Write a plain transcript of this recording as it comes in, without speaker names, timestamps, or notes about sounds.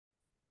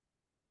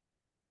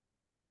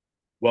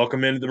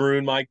Welcome into the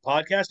Maroon Mike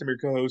podcast. I'm your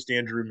co-host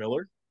Andrew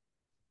Miller,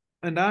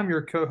 And I'm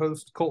your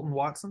co-host, Colton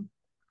Watson.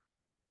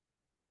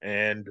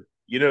 and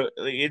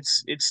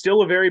it's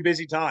still a very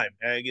busy time.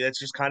 That's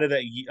just kind of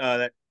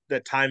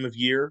that time of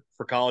year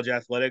for college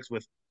athletics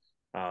with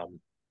um,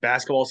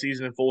 basketball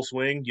season in full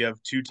swing. You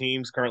have two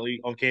teams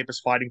currently on campus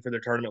fighting for their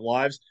tournament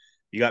lives.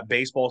 You got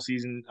baseball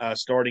season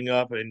starting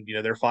up, and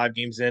they're 5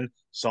 games in.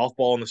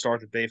 Softball and the start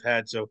that they've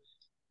had, so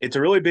it's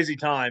a really busy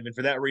time. And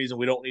for that reason,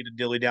 we don't need to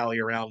dilly dally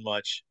around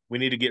much. We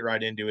need to get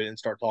right into it and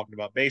start talking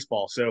about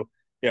baseball. So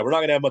yeah, we're not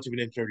going to have much of an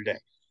intro today.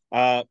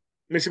 Uh,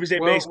 Mississippi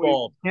State Well, we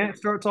baseball. can't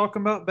start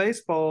talking about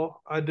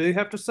baseball. I do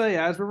have to say,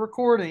 as we're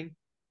recording,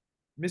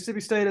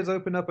 Mississippi State has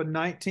opened up a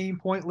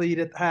 19-point lead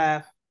at the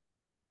half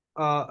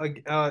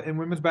in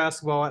women's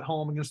basketball at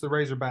home against the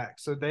Razorbacks.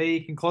 So they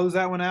can close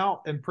that one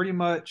out and pretty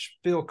much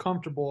feel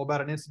comfortable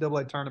about an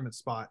NCAA tournament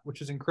spot,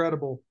 which is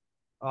incredible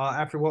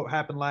after what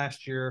happened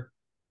last year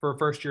for a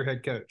first-year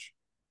head coach.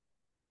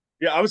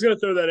 Yeah, I was going to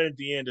throw that in at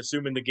the end,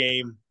 assuming the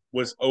game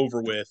was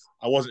over with.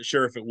 I wasn't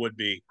sure if it would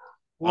be.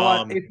 Well,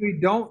 Um, if we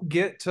don't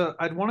get to,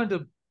 I'd wanted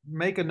to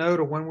make a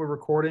note of when we're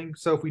recording.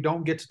 So if we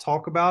don't get to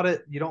talk about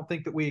it, you don't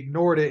think that we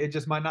ignored it. It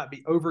just might not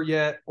be over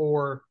yet,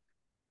 or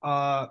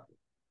uh,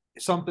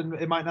 something.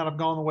 It might not have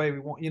gone the way we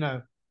want.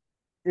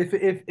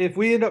 If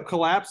we end up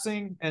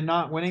collapsing and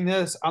not winning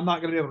this, I'm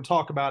not going to be able to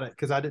talk about it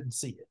because I didn't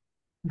see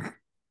it.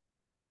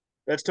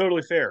 that's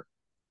totally fair.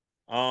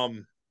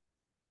 Um,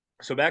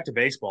 so back to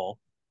baseball.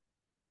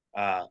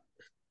 Uh,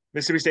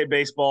 Mississippi State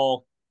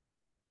baseball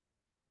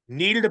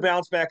needed a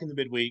bounce back in the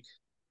midweek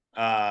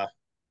uh,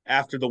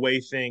 after the way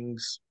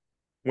things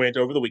went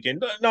over the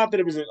weekend. Not that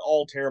it was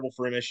all terrible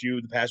for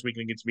MSU the past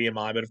weekend against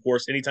VMI, but of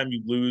course, anytime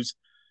you lose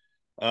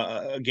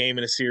a game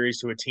in a series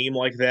to a team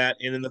like that,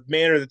 and in the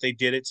manner that they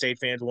did it, state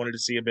fans wanted to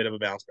see a bit of a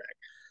bounce back.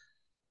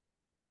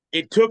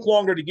 It took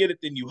longer to get it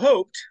than you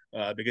hoped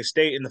because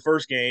State in the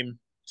first game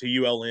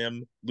to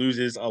ULM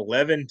loses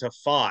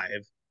 11-5.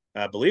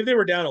 I believe they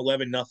were down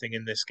 11-0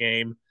 in this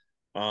game.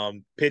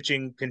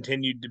 Pitching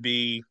continued to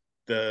be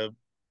the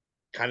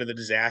kind of the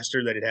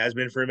disaster that it has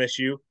been for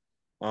MSU.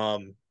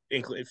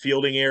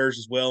 Fielding errors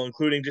as well,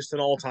 including just an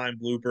all-time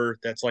blooper.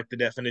 That's like the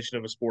definition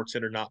of a sports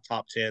center, not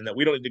top 10, that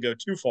we don't need to go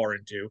too far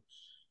into.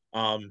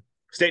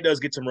 State does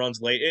get some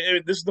runs late.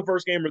 This is the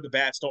first game where the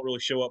bats don't really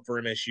show up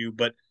for MSU,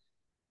 but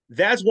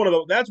that's one of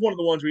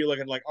the ones where you look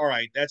at like, all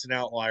right, that's an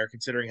outlier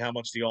considering how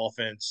much the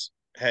offense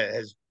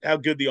has how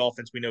good the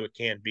offense we know it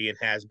can be and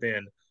has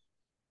been.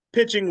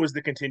 Pitching was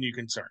the continued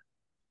concern.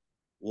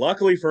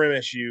 Luckily for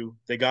MSU,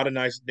 they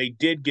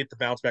did get the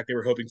bounce back they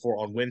were hoping for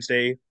on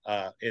Wednesday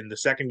in the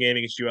second game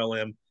against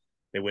ULM.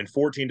 They win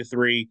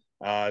 14-3.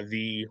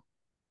 The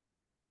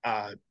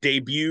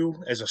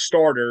debut as a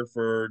starter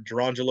for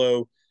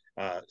Jurrangelo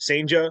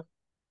Cijntje,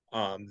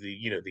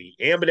 the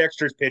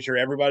ambidextrous pitcher.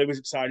 Everybody was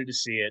excited to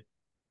see it,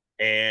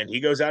 and he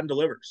goes out and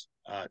delivers.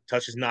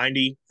 Touches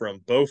 90 from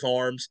both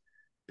arms.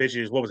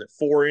 Pitches, what was it,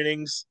 4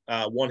 innings,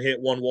 1 hit,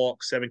 1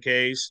 walk, 7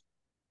 Ks,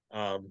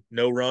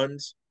 no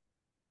runs.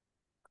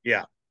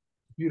 Yeah,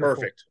 Beautiful.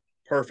 perfect,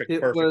 perfect,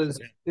 It perfect for was.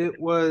 him.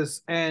 It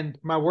was. And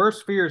my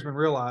worst fear has been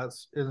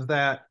realized is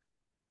that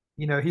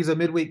he's a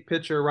midweek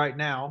pitcher right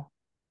now.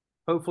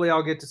 Hopefully,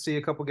 I'll get to see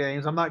a couple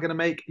games. I'm not going to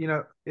make,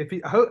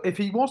 if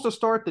he wants to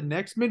start the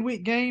next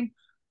midweek game,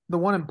 the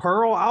one in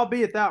Pearl, I'll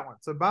be at that one.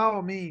 So by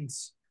all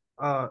means,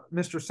 Mr.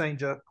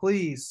 Saintja,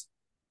 please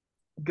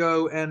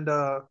go and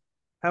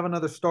have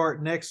another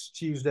start next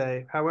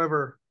Tuesday.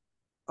 However,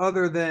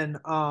 other than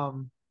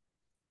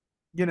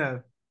you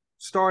know,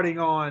 starting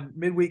on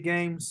midweek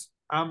games,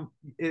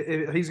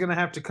 he's going to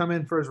have to come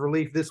in for his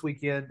relief this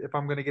weekend if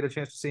I'm going to get a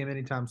chance to see him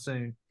anytime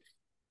soon.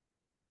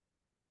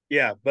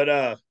 Yeah,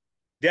 but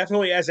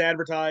definitely as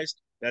advertised.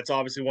 That's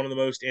obviously one of the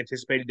most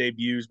anticipated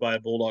debuts by a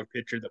Bulldog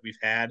pitcher that we've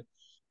had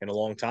in a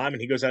long time,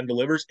 and he goes out and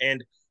delivers.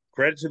 And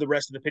credit to the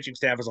rest of the pitching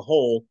staff as a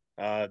whole.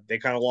 They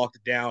kind of locked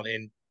it down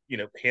and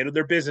handled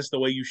their business the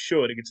way you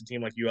should against a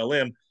team like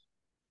ULM.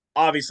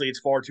 Obviously, it's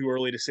far too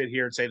early to sit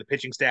here and say the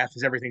pitching staff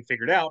has everything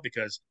figured out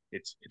because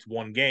it's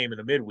one game in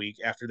the midweek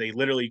after they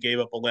literally gave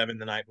up 11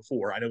 the night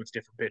before. I know it's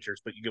different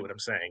pitchers, but you get what I'm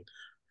saying.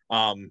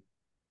 Um,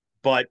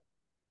 but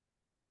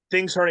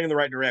things turning in the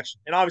right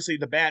direction. And obviously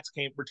the bats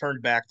came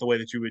returned back the way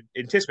that you would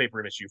anticipate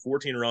for MSU.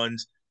 14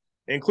 runs,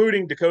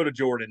 including Dakota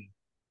Jordan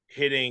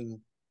hitting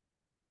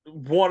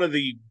one of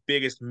the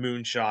biggest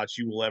moonshots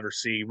you will ever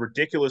see.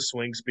 Ridiculous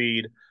swing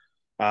speed,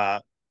 uh,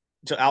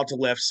 out to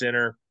left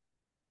center,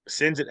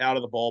 sends it out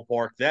of the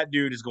ballpark. That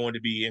dude is going to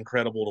be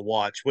incredible to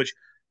watch, which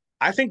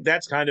I think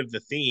that's kind of the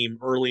theme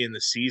early in the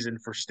season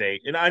for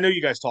State. And I know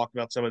you guys talked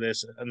about some of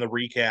this in the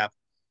recap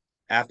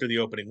after the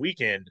opening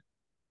weekend.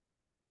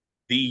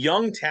 The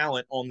young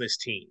talent on this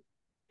team,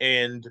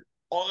 and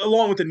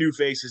along with the new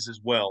faces as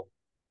well,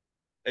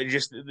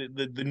 just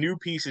the new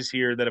pieces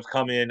here that have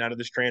come in out of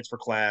this transfer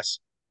class,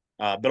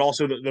 but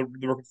also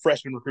the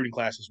freshman recruiting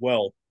class as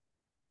well,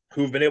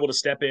 who've been able to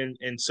step in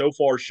and so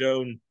far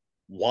shown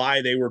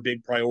why they were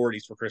big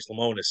priorities for Chris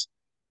Lemonis.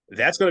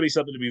 That's going to be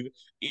something to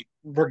be,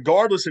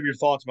 regardless of your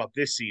thoughts about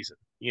this season.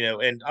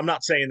 And I'm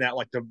not saying that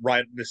like to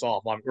write this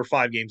off. We're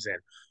 5 games in,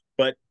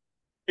 but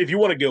if you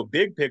want to go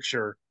big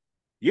picture,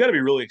 you got to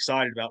be really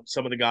excited about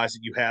some of the guys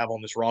that you have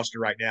on this roster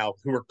right now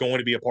who are going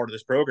to be a part of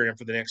this program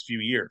for the next few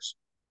years.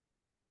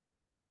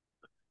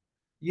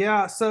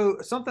 Yeah, so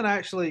something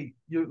actually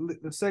the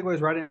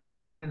segues right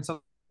in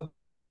something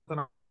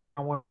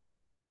I want.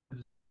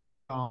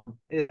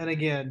 And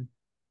again,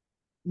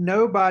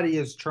 nobody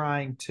is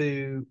trying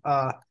to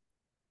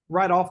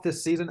write off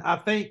this season. I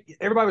think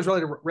everybody was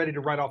really ready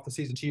to write off the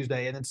season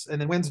Tuesday, and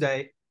then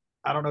Wednesday.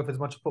 I don't know if it's a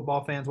bunch of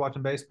football fans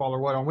watching baseball or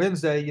what. On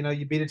Wednesday,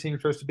 you beat a team you're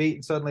supposed to beat,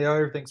 and suddenly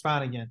everything's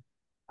fine again.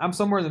 I'm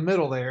somewhere in the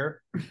middle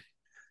there,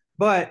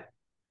 but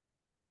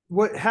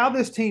how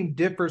this team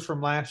differs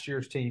from last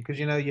year's team, because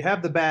you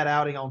have the bad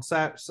outing on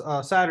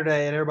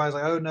Saturday, and everybody's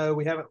like, oh no,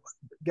 we haven't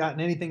gotten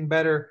anything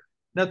better,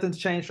 nothing's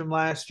changed from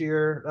last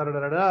year, da da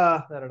da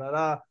da da da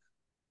da.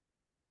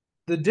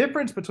 The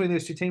difference between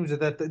these two teams is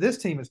that this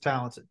team is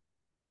talented.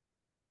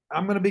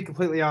 I'm going to be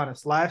completely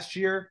honest. Last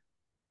year,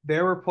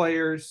 there were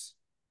players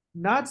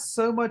not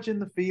so much in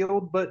the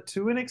field, but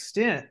to an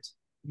extent,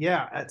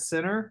 yeah, at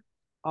center.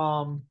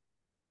 I'm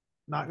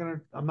not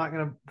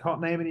gonna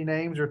name any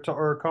names or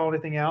call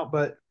anything out,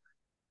 but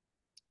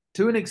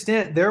to an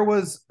extent, there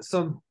was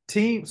some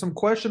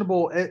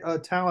questionable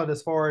talent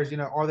as far as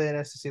are they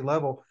at SEC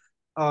level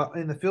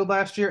in the field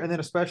last year, and then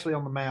especially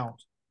on the mound.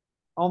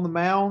 On the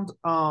mound,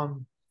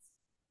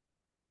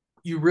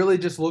 you really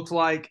just looked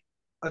like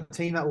a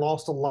team that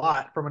lost a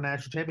lot from a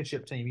national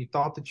championship team. You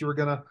thought that you were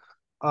gonna,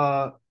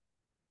 of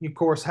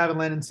course, having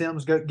Landon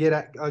Sims go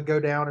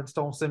down and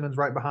Stone Simmons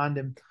right behind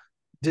him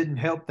didn't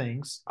help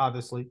things,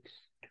 obviously.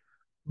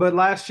 But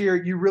last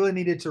year, you really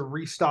needed to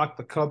restock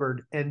the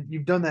cupboard, and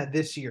you've done that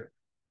this year.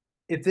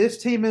 If this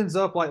team ends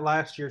up like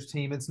last year's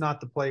team, it's not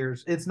the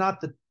players, it's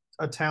not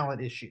a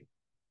talent issue.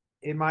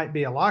 It might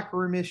be a locker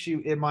room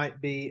issue. It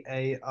might be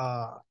a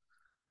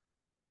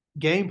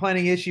game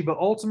planning issue. But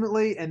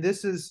ultimately, and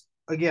this is,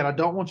 again, I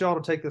don't want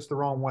y'all to take this the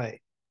wrong way,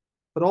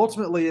 but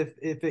ultimately,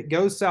 if it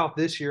goes south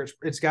this year,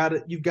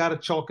 you've got to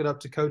chalk it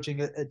up to coaching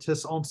it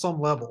just on some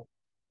level,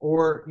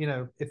 or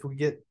if we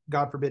get,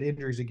 God forbid,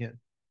 injuries again.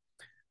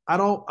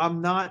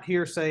 I'm not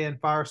here saying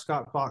fire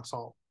Scott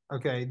Foxhall.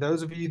 Okay,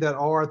 those of you that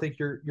are, I think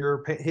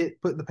you're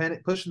pushing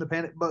the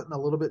panic button a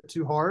little bit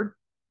too hard.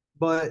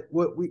 But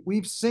what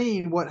we've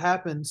seen what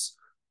happens,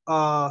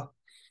 how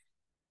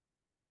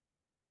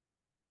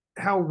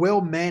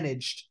well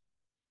managed,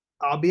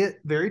 albeit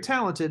very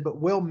talented, but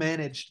well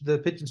managed the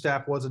pitching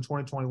staff was in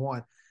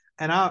 2021.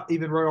 And I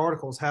even wrote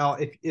articles how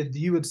if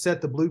you would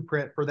set the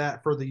blueprint for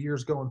that for the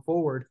years going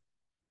forward,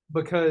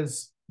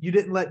 because you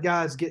didn't let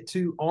guys get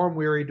too arm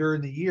weary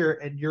during the year,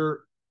 and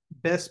your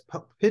best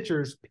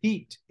pitchers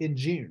peaked in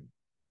June.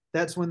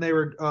 That's when they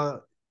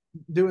were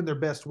doing their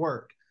best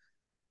work.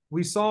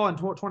 We saw in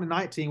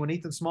 2019 when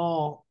Ethan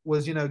Small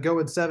was,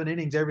 going 7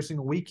 innings every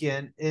single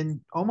weekend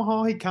in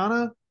Omaha, he kind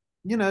of,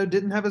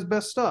 didn't have his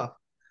best stuff.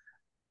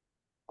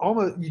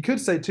 Almost, you could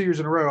say 2 years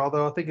in a row.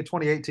 Although I think in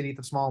 2018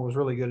 Ethan Small was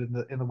really good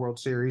in the World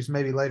Series.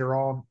 Maybe later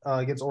on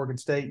against Oregon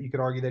State, you could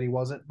argue that he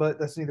wasn't, but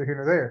that's neither here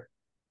nor there.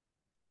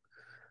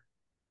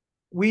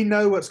 We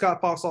know what Scott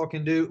Foxhall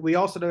can do. We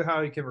also know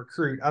how he can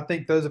recruit. I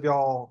think those of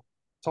y'all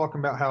talking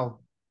about how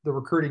the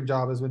recruiting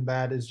job has been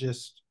bad is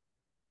just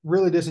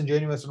really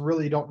disingenuous, and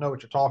really you don't know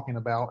what you're talking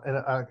about.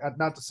 And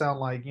not to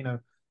sound like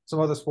some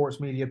other sports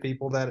media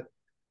people that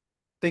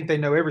think they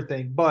know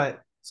everything,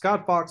 but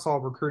Scott Foxhall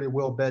recruited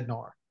Will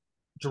Bednar,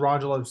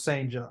 Jurrangelo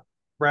Cijntje,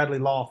 Bradley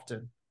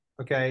Lofton,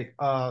 okay,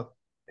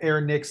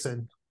 Aaron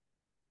Nixon.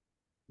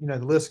 The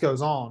list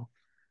goes on.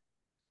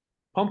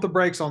 Pump the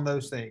brakes on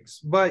those things.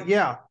 But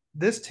yeah,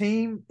 this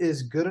team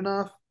is good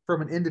enough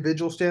from an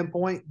individual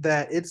standpoint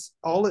that it's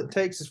all it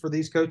takes is for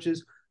these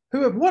coaches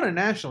who have won a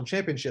national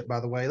championship, by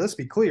the way, let's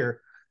be clear,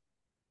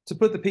 to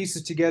put the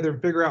pieces together and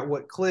figure out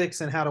what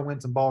clicks and how to win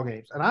some ball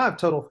games. And I have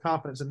total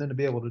confidence in them to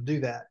be able to do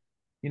that.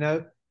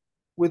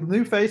 With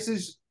new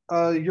faces,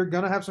 you're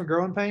going to have some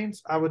growing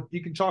pains.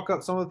 You can chalk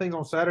up some of the things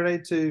on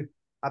Saturday to,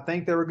 I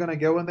think they were going to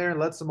go in there and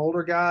let some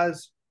older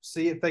guys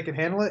see if they can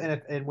handle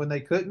it. And when they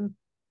couldn't,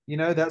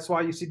 that's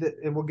why you see that,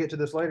 and we'll get to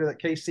this later,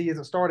 that KC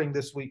isn't starting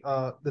this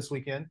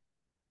weekend.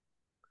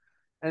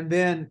 And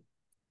then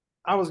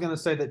I was going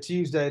to say that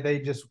Tuesday they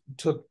just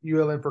took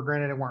ULM for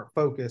granted and weren't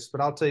focused,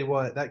 but I'll tell you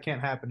what, that can't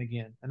happen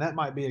again. And that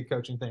might be a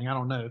coaching thing. I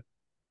don't know.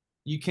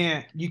 You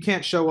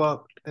can't show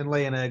up and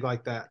lay an egg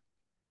like that.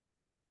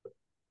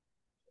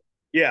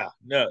 Yeah,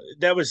 no,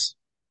 that was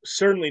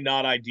certainly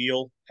not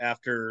ideal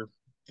after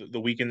the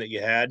weekend that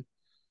you had.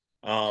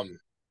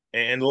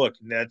 And look,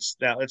 that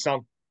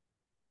sounds.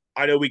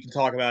 I know we can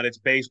talk about it's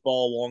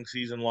baseball, long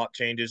season, a lot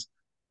changes.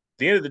 At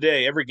the end of the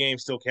day, every game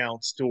still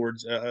counts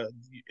towards.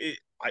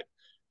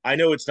 I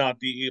know it's not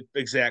the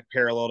exact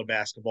parallel to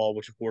basketball,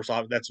 which of course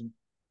that's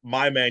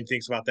my man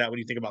thinks about that when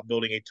you think about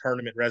building a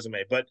tournament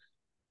resume. But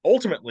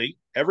ultimately,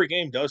 every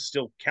game does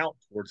still count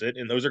towards it,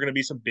 and those are going to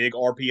be some big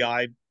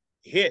RPI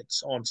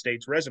hits on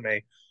State's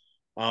resume.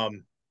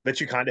 that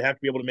you kind of have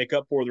to be able to make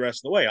up for the rest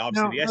of the way.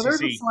 Obviously, Now, the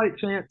there's a SEC. slight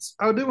chance.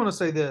 I do want to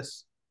say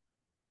this: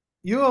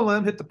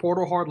 ULM hit the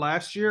portal hard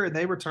last year, and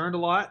they returned a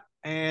lot,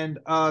 and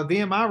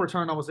VMI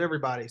returned almost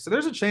everybody. So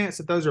there's a chance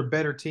that those are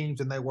better teams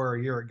than they were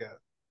a year ago.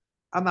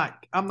 I'm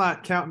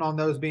not counting on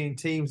those being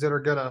teams that are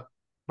gonna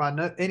by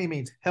no, any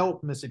means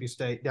help Mississippi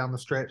State down the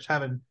stretch,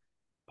 having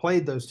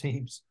played those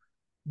teams.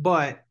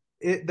 But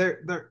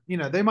they're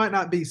they might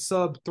not be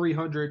sub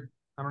 300.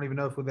 I don't even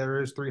know if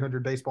there is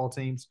 300 baseball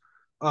teams.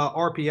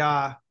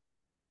 RPI,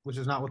 which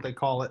is not what they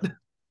call it.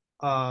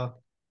 Uh,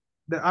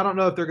 I don't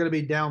know if they're going to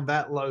be down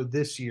that low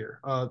this year.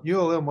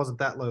 ULM wasn't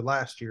that low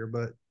last year,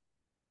 but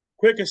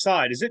Quick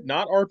aside, is it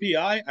not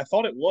RPI? I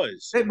thought it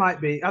was. it might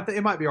be. I think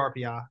it might be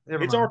RPI.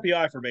 Never It's mind.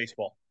 RPI for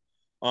baseball.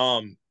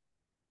 Um,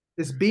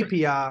 It's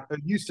BPI. It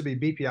used to be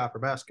BPI for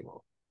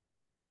basketball.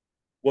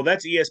 well,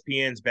 that's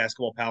ESPN's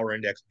Basketball Power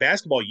Index.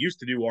 Basketball used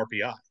to do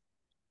RPI,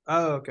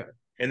 Oh, okay.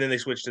 and then they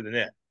switched to the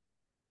net.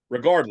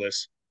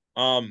 Regardless,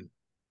 um,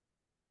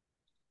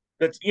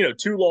 that's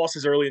two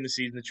losses early in the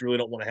season that you really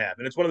don't want to have,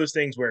 and it's one of those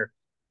things where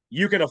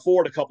you can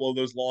afford a couple of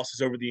those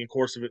losses over the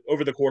course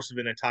of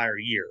an entire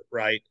year,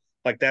 right?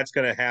 Like that's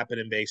going to happen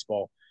in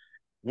baseball.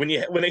 When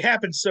they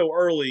happen so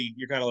early,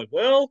 you're kind of like,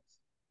 well,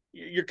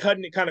 you're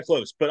cutting it kind of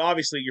close. But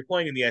obviously, you're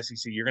playing in the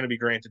SEC. You're going to be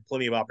granted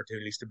plenty of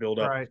opportunities to build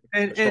up Right. a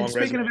And strong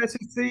speaking resume. of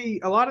SEC,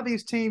 a lot of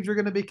these teams you're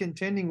going to be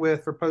contending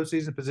with for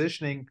postseason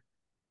positioning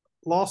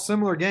lost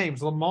similar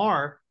games.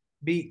 Lamar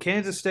beat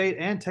Kansas State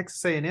and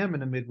Texas A&M in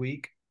the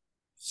midweek.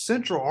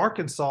 Central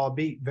Arkansas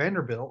beat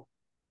Vanderbilt.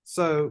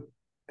 So,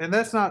 and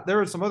that's not.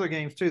 There are some other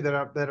games too that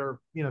are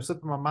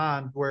slipping my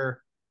mind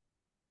where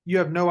you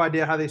have no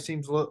idea how these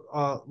teams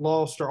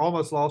lost or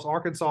almost lost.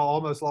 Arkansas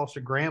almost lost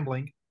to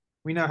Grambling.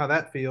 We know how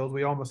that feels.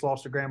 We almost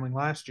lost to Grambling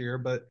last year,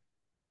 but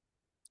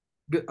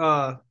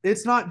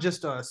it's not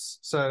just us.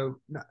 So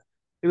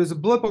it was a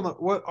blip on the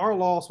what our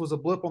loss was a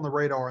blip on the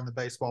radar in the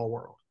baseball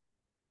world.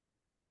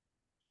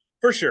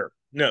 For sure.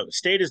 No, the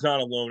state is not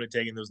alone in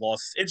taking those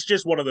losses. It's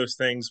just one of those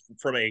things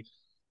from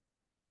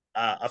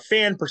a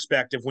fan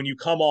perspective. When you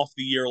come off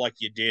the year like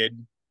you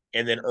did,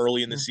 and then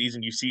early in the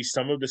season you see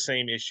some of the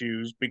same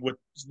issues with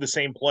the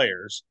same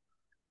players,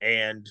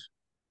 and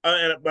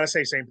when I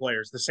say same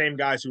players, the same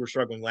guys who were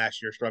struggling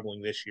last year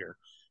struggling this year,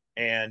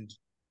 and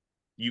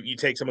you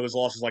take some of those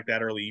losses like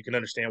that early, you can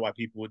understand why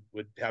people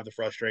would have the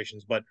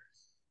frustrations. But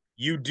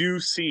you do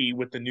see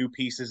with the new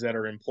pieces that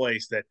are in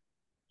place that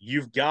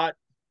you've got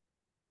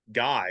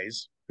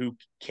guys who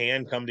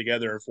can come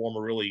together and form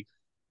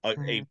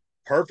a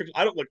perfect.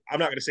 I don't look. I'm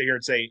not going to sit here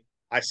and say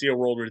I see a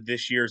world where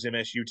this year's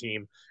MSU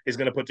team is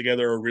going to put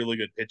together a really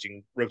good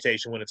pitching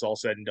rotation when it's all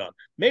said and done.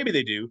 Maybe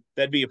they do.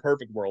 That'd be a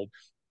perfect world.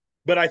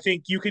 But I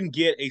think you can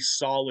get a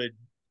solid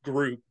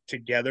group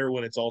together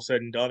when it's all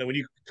said and done. And when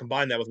you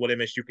combine that with what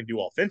MSU can do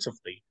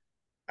offensively,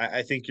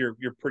 I think you're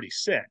pretty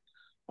set.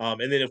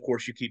 And then of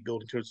course you keep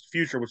building towards the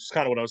future, which is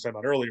kind of what I was talking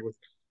about earlier with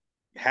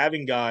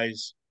having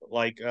guys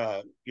like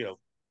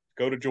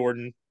go to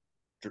Jordan,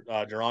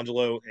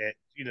 Jurrangelo,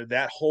 and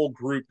that whole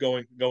group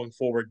going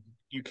forward.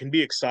 You can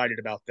be excited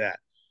about that.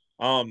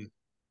 Um,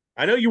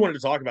 I know you wanted to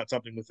talk about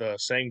something with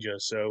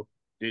Cijntje, so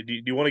do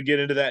you want to get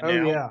into that Oh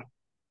now?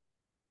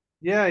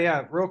 yeah,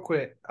 yeah. Real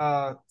quick,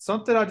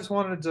 something I just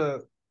wanted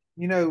to,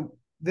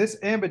 this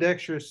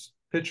ambidextrous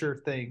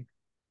pitcher thing.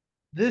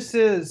 This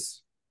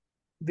is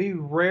the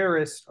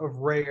rarest of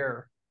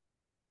rare,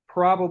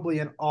 probably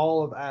in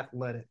all of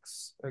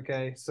athletics.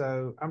 Okay,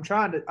 so I'm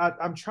trying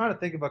to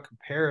think of a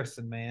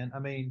comparison, man. I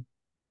mean,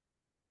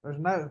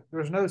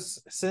 there's no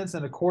sense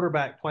in a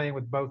quarterback playing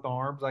with both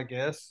arms. I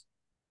guess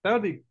that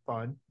would be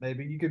fun.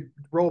 Maybe you could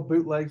roll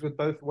bootlegs with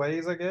both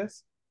ways. I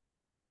guess.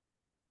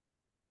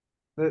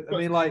 I But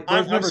mean, like, I'm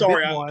there's I'm never been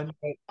sorry, one.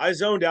 But I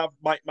zoned out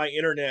my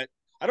internet.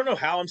 I don't know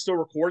how I'm still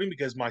recording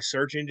because my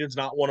search engine's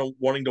not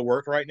wanting to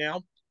work right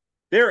now.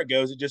 There it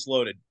goes. It just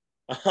loaded.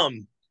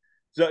 Um,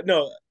 so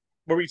no,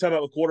 what were you talking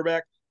about with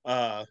quarterback?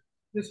 Uh,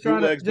 just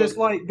trying to, Bootlegs, but just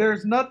like,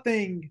 there's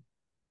nothing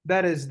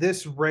that is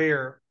this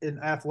rare in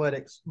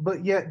athletics,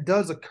 but yet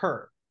does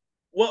occur.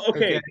 well,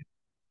 Okay. okay.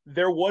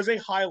 There was a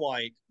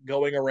highlight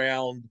going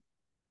around,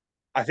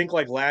 I think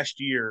like last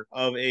year,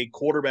 of a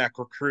quarterback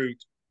recruit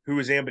who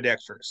was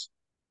ambidextrous,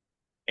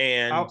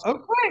 and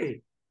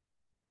Okay.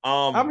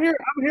 um, I'm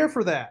here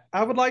for that.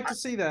 I would like to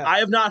see that. I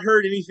have not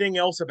heard anything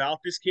else about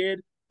this kid,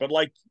 but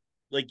like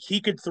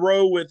he could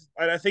throw with,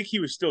 and I think he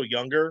was still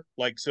younger,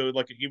 like so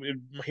like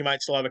he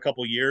might still have a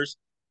couple years,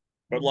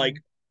 but like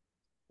Mhm.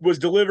 was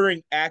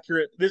delivering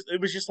accurate. This it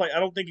was just like I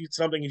don't think it's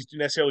something he's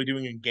necessarily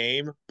doing in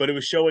game, but it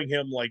was showing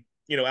him like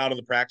out on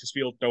the practice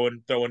field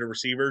throwing to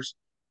receivers,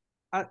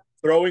 I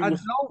throwing I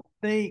with don't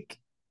think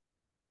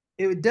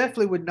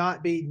definitely would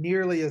not be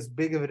nearly as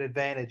big of an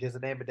advantage as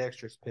an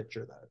ambidextrous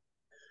pitcher though.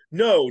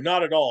 no,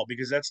 not at all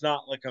because that's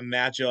not like a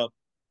matchup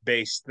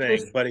based thing.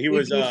 Just But he it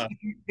was just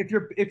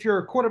if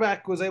your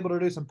quarterback was able to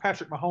do some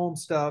Patrick Mahomes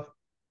stuff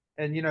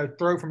and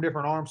throw from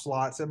different arm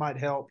slots, it might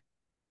help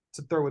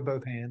to throw with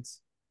both hands.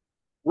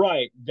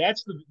 right.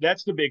 That's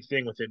the big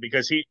thing with it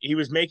because he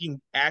was making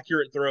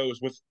accurate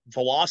throws with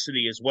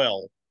velocity as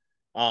well.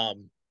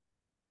 Um,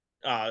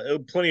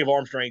 Plenty of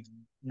arm strength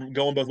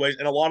going both ways,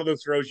 and a lot of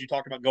those throws you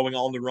talked about going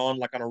on the run,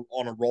 like on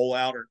a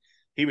rollout, or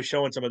he was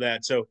showing some of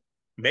that. So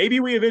maybe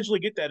we eventually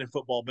get that in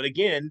football. But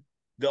again,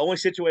 the only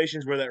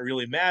situations where that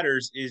really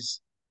matters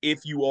is if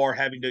you are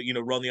having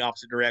to run the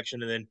opposite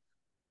direction, and then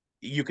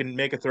you can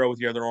make a throw with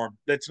your other arm.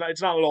 That's not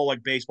It's not at all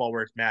like baseball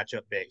where it's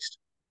matchup based.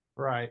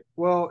 Right.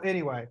 Well,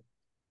 anyway,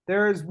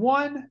 there is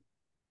one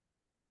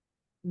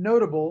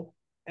notable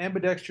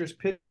ambidextrous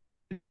pitcher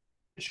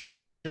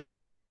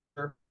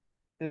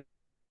in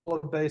all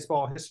of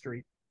baseball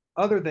history,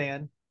 other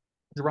than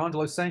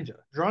Jurrangelo Cijntje.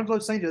 Jurrangelo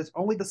Cijntje is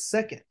only the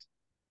second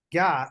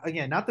guy,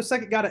 again, not the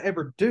second guy to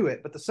ever do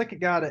it, but the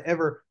second guy to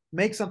ever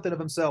make something of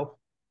himself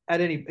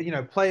at any,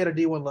 play at a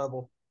D1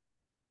 level.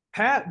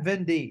 Pat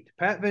Venditte.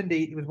 Pat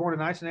Venditte, he was born in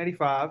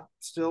 1985,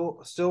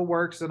 still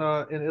works in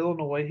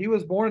Illinois. He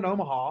was born in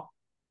Omaha, a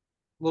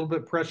little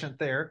bit prescient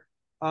there.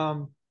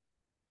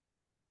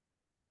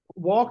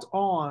 Walked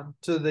on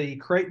to the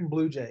Creighton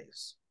Blue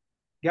Jays.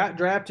 Got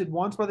drafted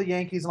once by the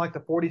Yankees in like the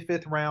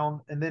 45th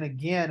round, and then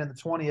again in the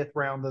 20th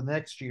round the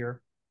next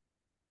year.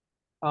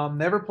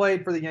 Never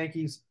played for the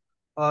Yankees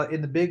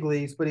in the big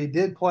leagues, but he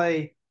did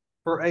play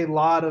for a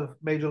lot of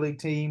major league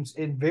teams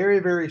in very,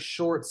 very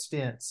short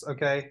stints.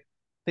 Okay.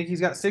 I think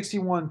he's got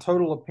 61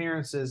 total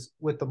appearances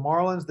with the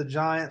Marlins, the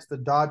Giants, the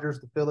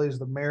Dodgers, the Phillies,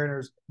 the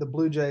Mariners, the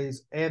Blue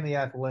Jays, and the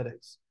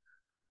Athletics.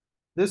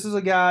 This is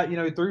a guy,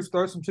 he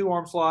throws some two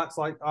arm slots,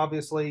 like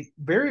obviously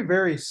very,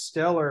 very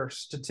stellar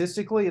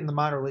statistically in the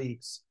minor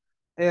leagues.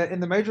 In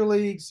the major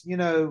leagues,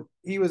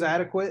 he was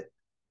adequate,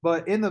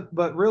 but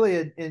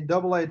really in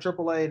double A,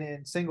 triple A, and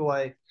in single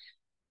A,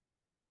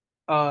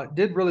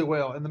 did really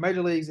well. In the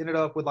major leagues, ended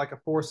up with like a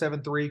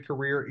 4.73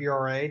 career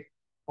ERA.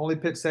 Only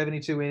pitched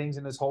 72 innings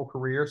in his whole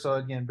career. So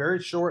again,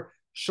 very short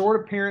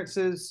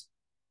appearances,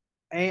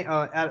 and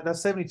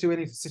that's 72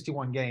 innings in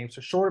 61 games.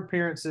 So short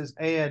appearances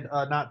and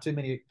not too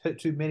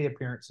many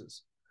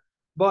appearances.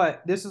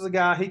 But this is a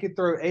guy, he could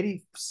throw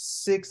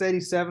 86,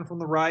 87 from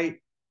the right,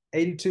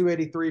 82,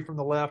 83 from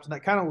the left, and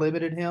that kind of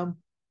limited him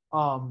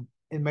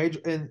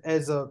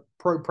as a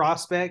pro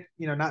prospect,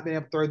 not being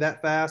able to throw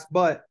that fast.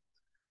 But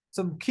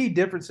some key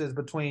differences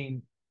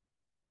between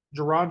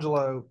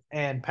Jurrangelo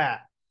and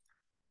Pat.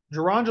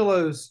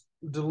 Jurrangelo's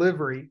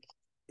delivery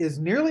is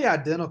nearly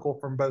identical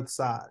from both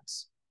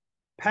sides.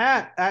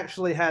 Pat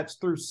actually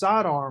threw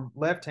sidearm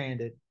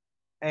left-handed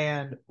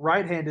and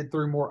right-handed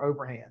threw more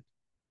overhand.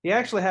 He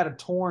actually had a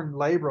torn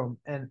labrum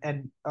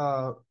and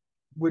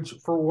which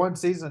for one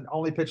season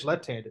only pitched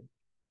left-handed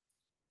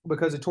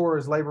because he tore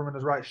his labrum in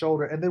his right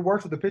shoulder, and then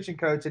worked with the pitching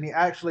coach, and he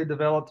actually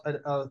developed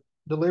a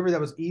delivery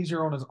that was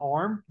easier on his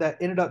arm that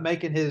ended up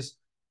making his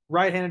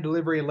right-handed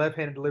delivery and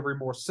left-handed delivery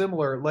more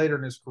similar later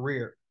in his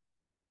career.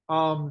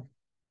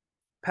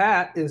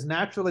 Pat is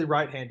naturally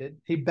right-handed.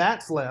 He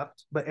bats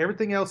left, but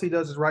everything else he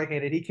does is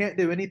right-handed. He can't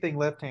do anything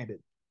left-handed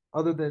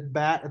other than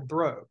bat and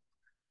throw.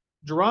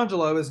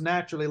 Jurrangelo is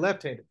naturally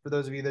left-handed, for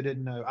those of you that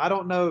didn't know. I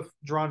don't know if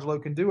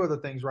Jurrangelo can do other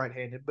things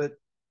right-handed, but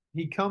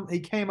he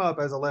came up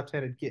as a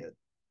left-handed kid.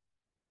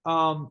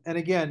 And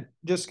again,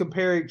 just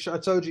comparing, I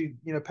told you,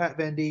 Pat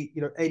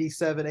Venditte,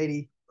 87,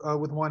 80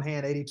 with one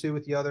hand, 82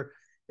 with the other.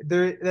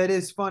 That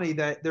is funny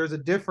that there's a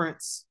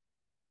difference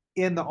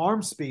in the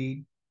arm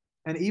speed.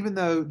 And even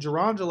though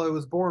Jurrangelo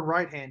was born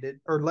right-handed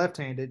or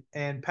left-handed,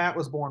 and Pat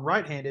was born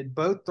right-handed,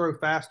 both throw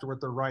faster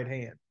with their right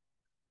hand.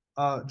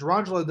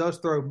 Jurrangelo does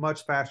throw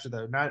much faster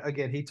though.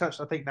 Again, he touched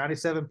I think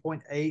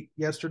 97.8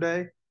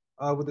 yesterday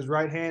with his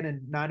right hand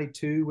and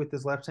 92 with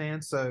his left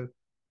hand. So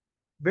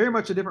very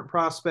much a different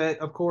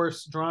prospect. Of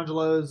course,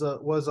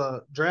 Jurrangelo was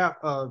a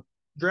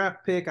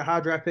draft pick, a high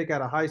draft pick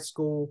out of high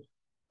school,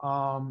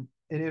 an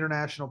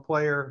international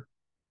player.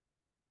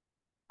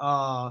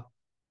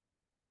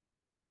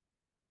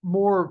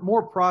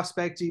 More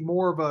prospecty,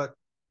 more of a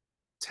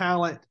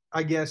talent,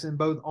 I guess, in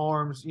both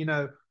arms.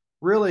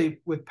 Really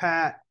with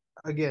Pat,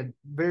 again,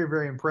 very,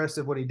 very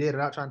impressive what he did.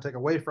 I'm not trying to take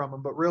away from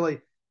him, but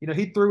really,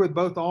 he threw with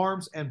both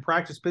arms and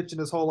practiced pitching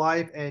his whole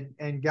life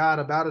and got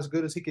about as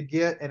good as he could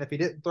get. And if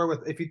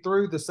he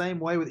threw the same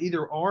way with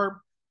either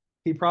arm,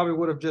 he probably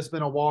would have just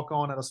been a walk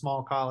on at a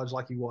small college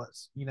like he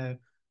was.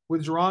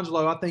 With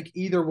Jurrangelo, I think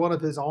either one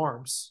of his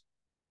arms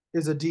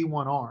is a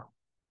D1 arm,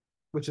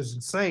 which is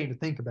insane to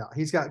think about.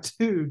 He's got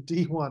two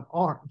D1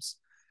 arms.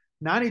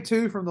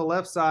 92 from the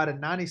left side and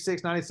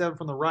 96, 97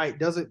 from the right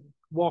doesn't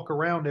walk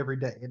around every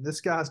day. And this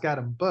guy's got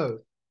them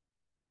both,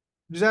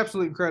 which is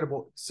absolutely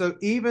incredible. So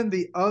even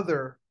the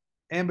other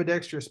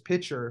ambidextrous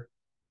pitcher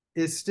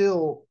is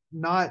still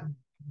not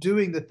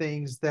doing the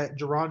things that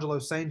Jurrangelo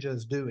Cijntje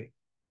is doing.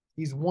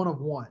 He's one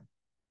of one,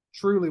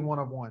 truly one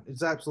of one.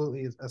 It's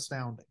absolutely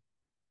astounding.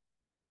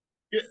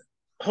 Yeah,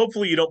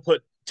 hopefully you don't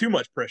put too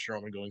much pressure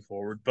on him going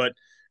forward, but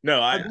no,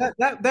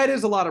 that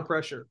is a lot of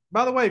pressure.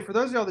 By the way, for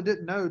those of y'all that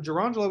didn't know,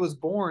 Jurrangelo was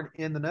born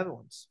in the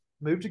Netherlands,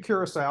 moved to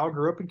Curacao,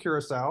 grew up in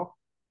Curacao.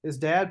 His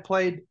dad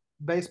played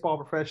baseball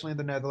professionally in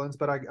the Netherlands,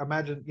 but I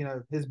imagine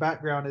his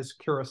background is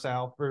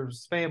Curacao for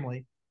his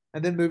family,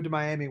 and then moved to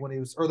Miami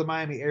the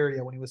Miami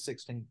area when he was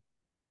 16.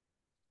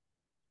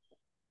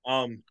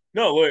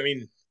 No, look, I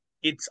mean,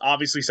 it's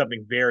obviously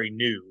something very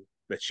new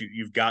that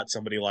you've got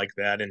somebody like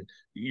that, and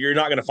you're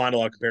not going to find a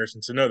lot of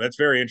comparisons. So no, that's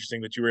very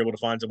interesting that you were able to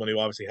find someone who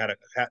obviously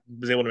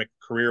was able to make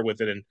a career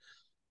with it, and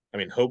I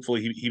mean,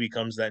 hopefully he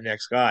becomes that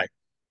next guy.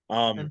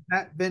 And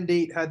Pat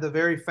Venditte had the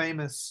very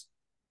famous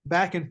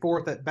back and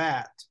forth at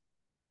bat,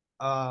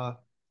 uh,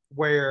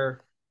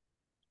 where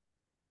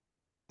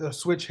the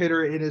switch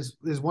hitter it is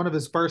one of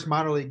his first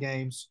minor league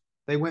games.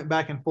 They went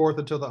back and forth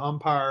until the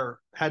umpire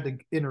had to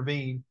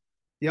intervene.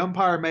 The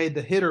umpire made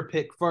the hitter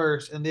pick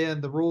first, and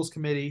then the rules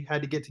committee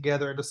had to get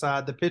together and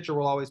decide the pitcher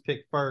will always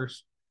pick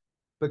first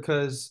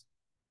because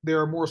there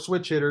are more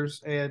switch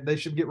hitters and they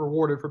should get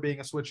rewarded for being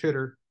a switch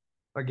hitter.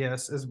 I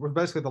guess is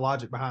basically the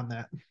logic behind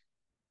that.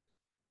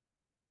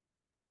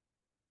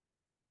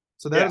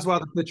 So that Yeah, is why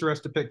the pitcher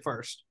has to pick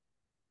first.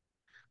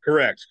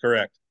 correct,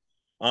 correct.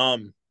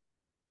 Um,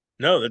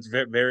 no, that's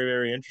very, very,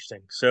 very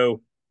interesting.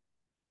 So,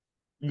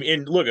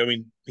 and look, I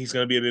mean, he's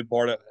going to be a big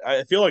part of.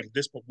 I feel like at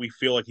this point, we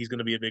feel like he's going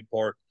to be a big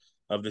part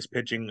of this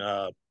pitching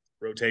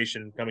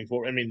rotation coming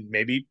forward. I mean,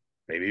 maybe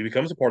he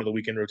becomes a part of the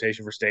weekend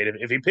rotation for State.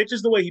 If he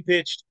pitches the way he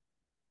pitched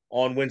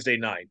on Wednesday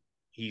night,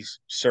 he's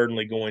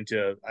certainly going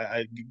to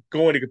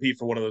compete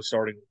for one of those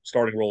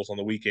starting roles on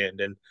the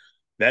weekend, and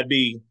that's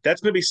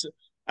going to be.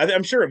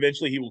 I'm sure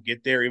eventually he will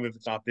get there, even if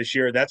it's not this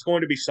year. That's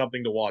going to be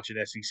something to watch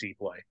in SEC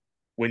play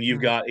when you've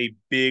Mm. got a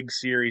big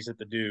series at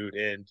the dude,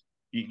 and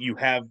you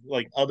have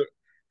like other.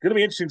 Going to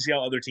be interesting to see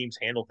how other teams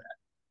handle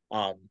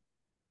that.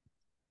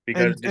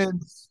 Because And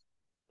just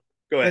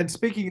go ahead.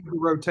 speaking of the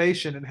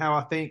rotation and how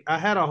I think I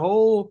had a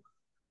whole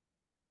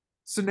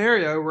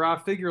scenario where I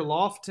figure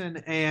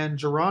Lofton and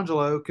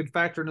Jurrangelo could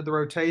factor into the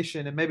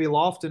rotation, and maybe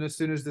Lofton as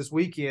soon as this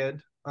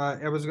weekend. I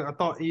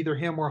thought either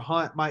him or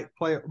Hunt might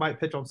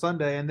pitch on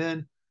Sunday, and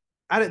then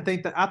I didn't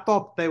think that I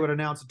thought they would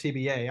announce a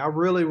TBA. I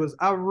really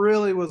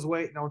was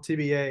waiting on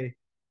TBA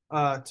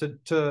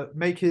to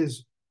make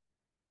his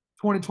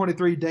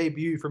 2023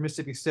 debut for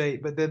Mississippi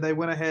State, but then they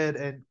went ahead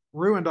and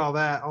ruined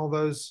all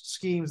those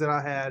schemes that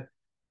I had,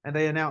 and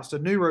they announced a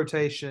new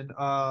rotation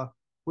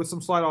with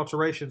some slight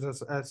alterations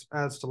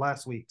as to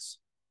last week's.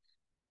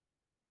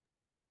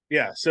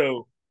 Yeah,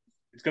 so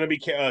it's going to be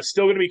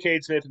still going to be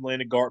Cade Smith and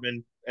Landon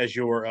Gartman as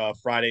your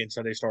Friday and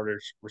Sunday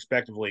starters,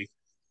 respectively.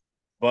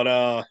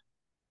 But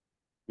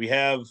we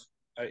have.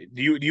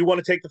 Do you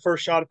want to take the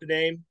first shot at the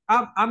name?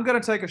 I'm gonna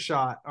take a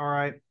shot. All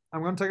right,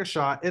 I'm gonna take a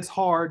shot. It's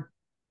hard.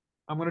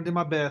 I'm gonna do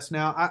my best.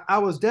 Now I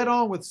was dead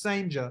on with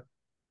Sanja,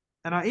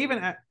 and I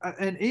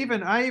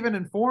even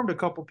informed a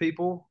couple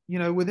people,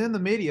 within the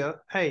media,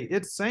 hey,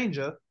 it's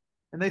Sanja,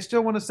 and they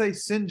still want to say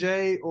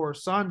Sinjay or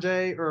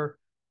Sanjay or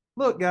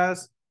look,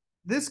 guys,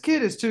 this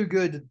kid is too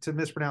good to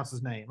mispronounce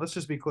his name. Let's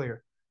just be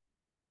clear.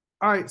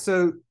 All right,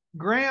 so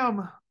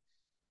Graham,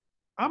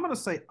 I'm gonna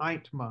say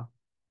Eitma.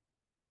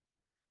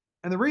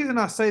 And the reason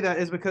I say that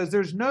is because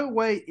there's no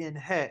way in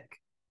heck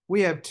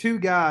we have two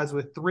guys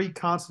with three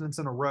consonants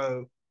in a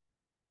row.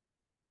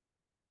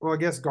 Well, I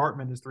guess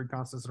Gartman is three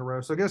constants in a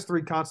row. So I guess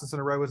three constants in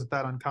a row isn't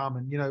that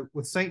uncommon.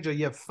 With St. J,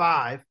 you have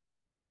five,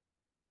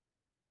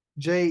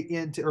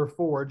 JNT or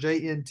four,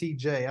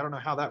 JNTJ. I don't know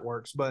how that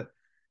works, but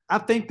I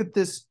think that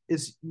this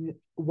is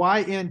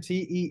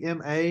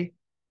YNTEMA.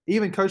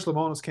 Even Coach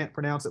Lamonis can't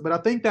pronounce it, but I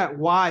think that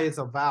Y is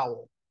a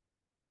vowel.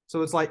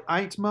 So it's like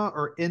Eitma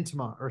or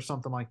Intma or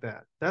something like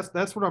that.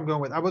 That's what I'm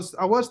going with. I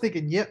was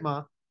thinking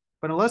Yitma,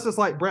 but unless it's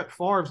like Brett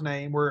Favre's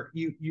name, where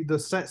the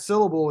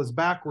syllable is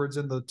backwards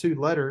in the two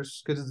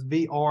letters because it's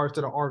VR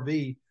instead of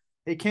RV,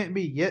 it can't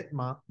be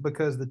Yitma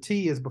because the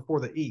T is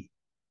before the E.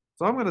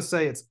 So I'm going to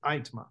say it's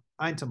Eitma.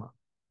 Eitma.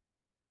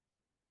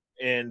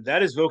 And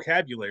that is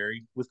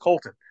vocabulary with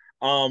Colton.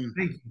 Um,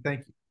 Thank you. Thank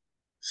you.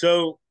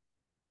 so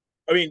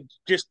I mean,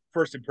 just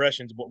first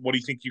impressions. What do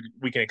you think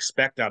we can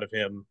expect out of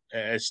him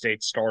as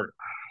State starter?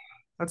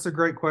 That's a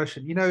great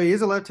question. He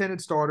is a left-handed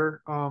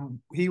starter.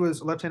 He was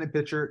a left-handed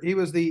pitcher. We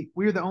were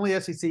the only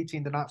SEC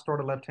team to not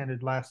start a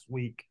left-handed last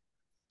week,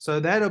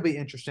 so that'll be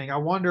interesting. I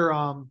wonder.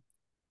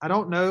 I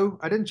don't know.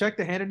 I didn't check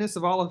the handedness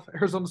of all of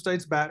Arizona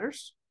State's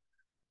batters.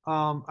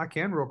 I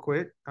can real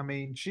quick. I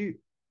mean, shoot.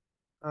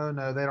 Oh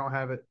no, they don't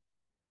have it.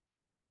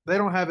 They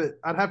don't have it.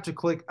 I'd have to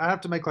click. I have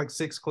to make like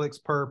 6 clicks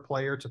per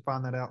player to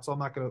find that out. So I'm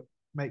not going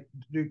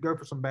to go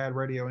for some bad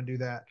radio and do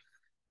that.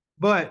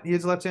 But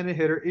he's a left-handed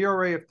hitter.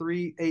 ERA of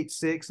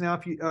 3.86. Now,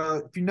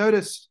 if you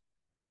notice,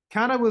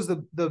 kind of was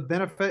the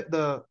benefit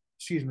the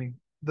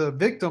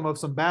victim of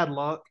some bad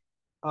luck,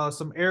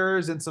 some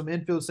errors and some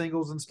infield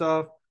singles and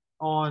stuff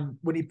on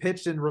when he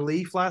pitched in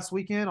relief last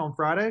weekend on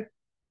Friday.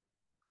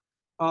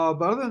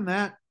 But other than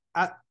that,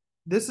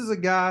 this is a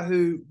guy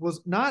who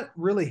was not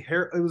really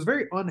it was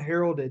very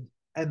unheralded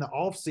in the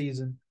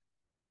offseason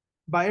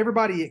by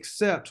everybody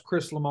except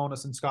Chris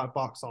Lamonis and Scott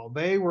Foxhall.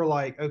 They were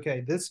like,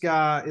 okay, this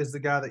guy is the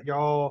guy that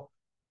y'all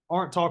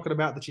aren't talking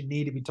about that you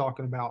need to be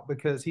talking about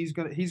because he's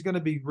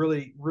gonna be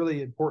really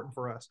really important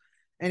for us.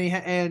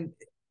 And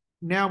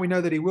now we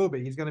know that he will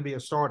be. He's gonna be a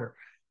starter.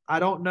 I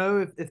don't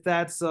know if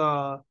that's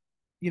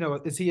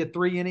is he a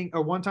 3 inning,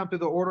 a one time through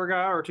the order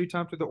guy or a 2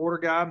 time through the order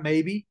guy?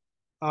 Maybe.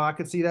 I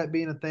could see that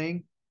being a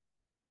thing.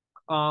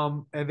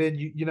 And then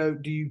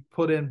do you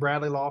put in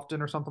Bradley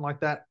Lofton or something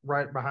like that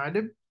right behind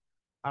him?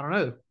 I don't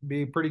know.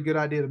 Be a pretty good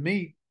idea to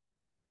me.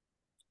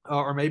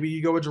 Or maybe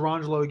you go with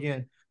Jurrangelo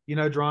again.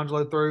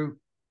 Jurrangelo threw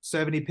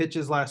 70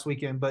 pitches last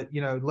weekend, but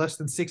less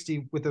than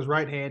 60 with his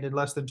right hand and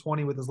less than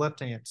 20 with his left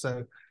hand.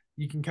 So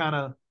you can kind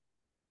of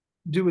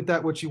do with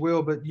that what you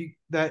will, but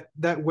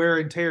that wear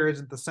and tear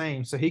isn't the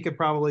same. So he could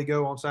probably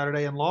go on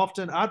Saturday. And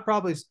Lofton, I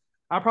probably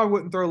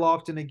wouldn't throw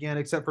Lofton again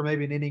except for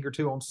maybe an inning or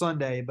two on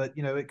Sunday, but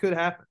it could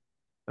happen.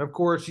 And of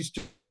course, you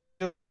still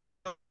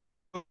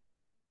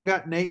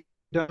got Nate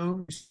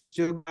Doan.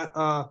 Still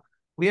got,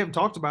 we haven't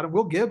talked about him.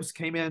 Will Gibbs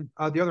came in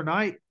the other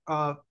night,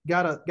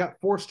 got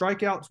 4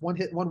 strikeouts, 1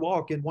 hit, 1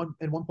 walk in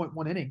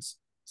 1.1 innings.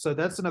 So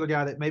that's another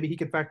guy that maybe he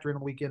could factor in on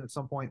the weekend at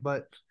some point.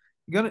 But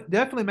you're gonna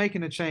definitely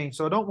making a change.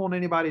 So I don't want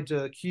anybody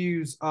to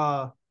accuse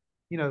Fox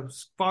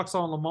on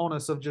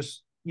Lamonis of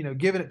just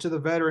giving it to the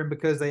veteran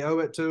because they owe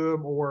it to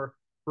him or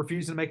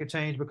refusing to make a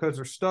change because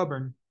they're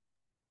stubborn.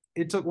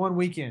 It took 1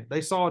 weekend.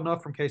 They saw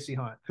enough from Casey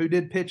Hunt, who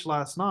did pitch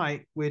last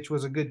night, which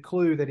was a good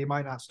clue that he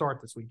might not start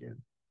this weekend.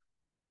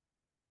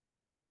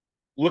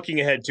 Looking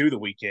ahead to the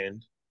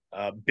weekend,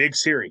 big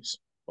series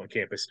on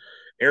campus.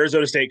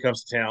 Arizona State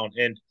comes to town,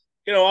 and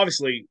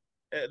obviously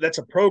that's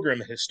a program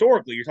that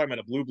historically you're talking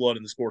about a blue blood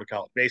in the sport of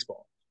college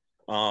baseball.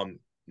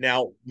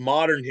 Now,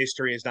 modern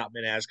history has not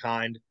been as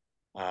kind.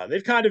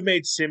 They've kind of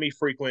made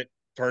semi-frequent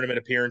tournament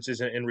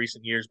appearances in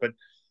recent years, but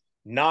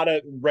not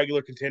a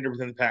regular contender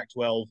within the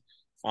Pac-12.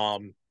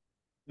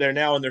 They're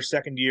now in their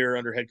second year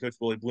under head coach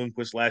Willie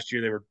Bloomquist. Last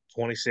year they were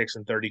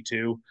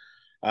 26-32.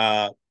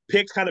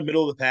 Picked kind of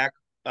middle of the pack.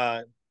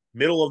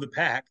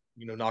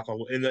 Knock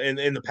on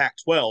in the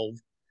Pac-12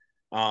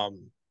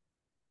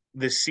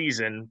 this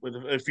season with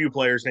a few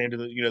players named to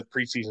the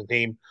preseason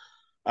team.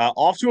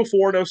 Off to a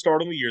 4-0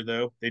 start on the year,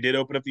 though. They did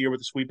open up the year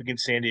with a sweep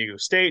against San Diego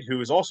State, who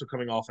is also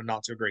coming off a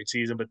not so great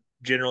season, but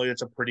generally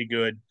that's a pretty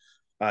good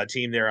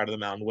team there out of the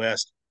Mountain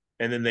West.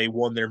 And then they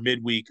won their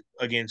midweek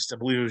against, I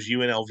believe it was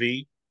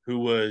UNLV, who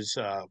was,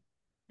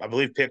 I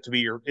believe, picked to be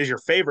your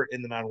favorite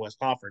in the Mountain West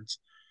Conference.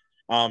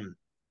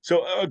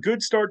 So a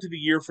good start to the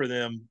year for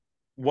them.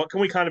 What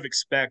can we kind of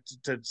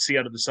expect to see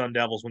out of the Sun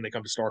Devils when they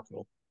come to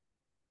Starkville?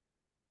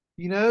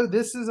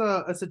 This is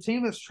it's a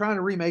team that's trying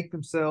to remake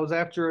themselves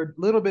after a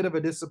little bit of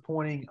a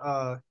disappointing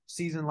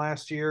season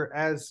last year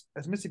as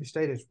Mississippi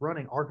State is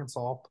running Arkansas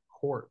off the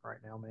court right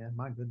now, man.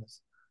 My goodness.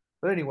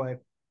 But anyway,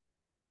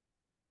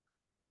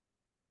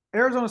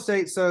 Arizona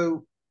State,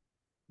 so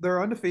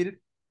they're undefeated.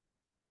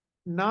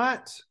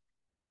 Not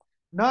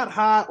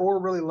high or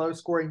really low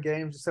scoring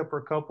games except for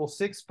a couple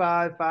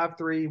 6-5,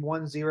 5-3,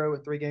 1-0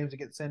 in 3 games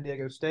against San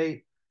Diego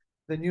State.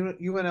 Then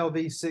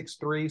UNLV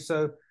 6-3.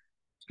 So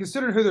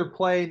considering who they're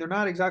playing, they're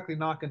not exactly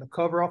knocking the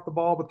cover off the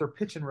ball, but they're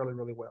pitching really,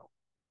 really well.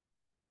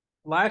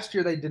 Last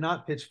year, they did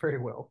not pitch very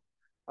well.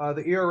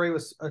 The ERA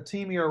was a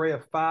team ERA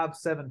of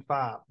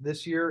 5.75.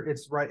 This year,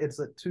 it's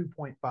at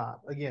 2.5.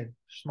 Again,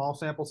 small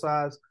sample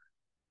size.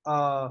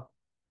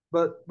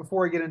 But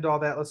before I get into all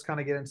that, let's kind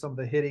of get into some of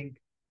the hitting.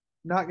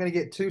 Not going to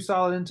get too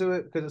solid into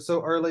it because it's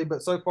so early,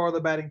 but so far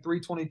they're batting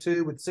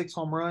 322 with 6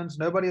 home runs.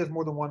 Nobody has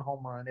more than 1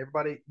 home run.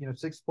 Everybody,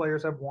 6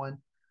 players have 1.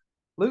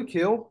 Luke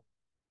Hill,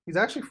 he's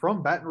actually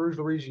from Baton Rouge,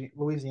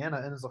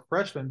 Louisiana, and is a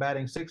freshman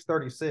batting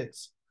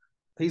 636.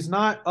 He's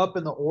not up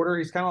in the order.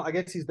 He's kind of, I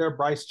guess he's their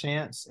Bryce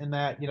Chance in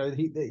that,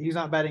 he's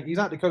not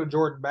Dakota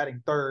Jordan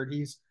batting 3rd.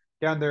 He's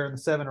down there in the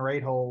 7 or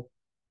 8 hole,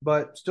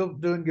 but still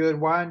doing good.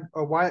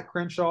 Wyatt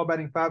Crenshaw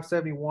batting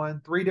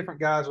 571. 3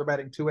 different guys are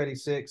batting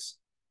 286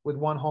 with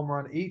 1 home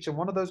run each, and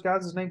one of those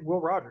guys is named Will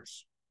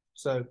Rogers.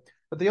 So,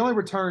 but they only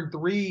returned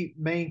 3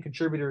 main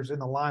contributors in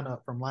the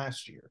lineup from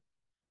last year.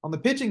 On the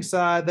pitching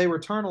side, they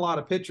return a lot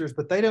of pitchers,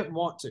 but they didn't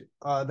want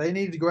to. They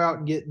needed to go out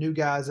and get new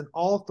guys, and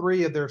all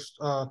 3 of their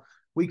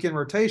weekend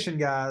rotation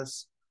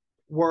guys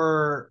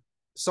were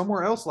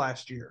somewhere else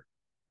last year.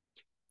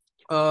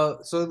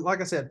 So,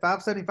 like I said,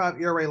 5.75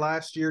 ERA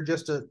last year,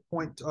 just a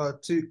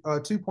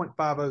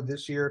 2.50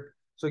 this year.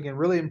 So again,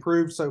 really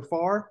improved so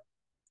far.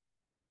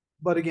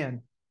 But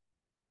again,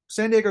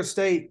 San Diego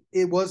State,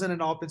 it wasn't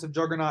an offensive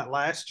juggernaut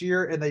last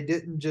year, and they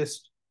didn't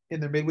just in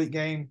their midweek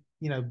game,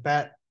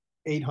 bat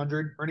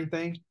 800 or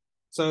anything.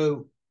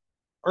 So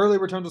early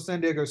returns on San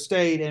Diego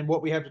State, and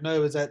what we have to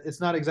know is that it's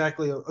not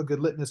exactly a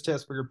good litmus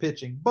test for your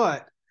pitching.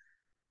 But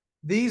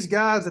these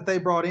guys that they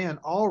brought in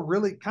all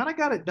really kind of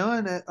got it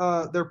done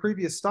at their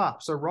previous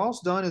stop. So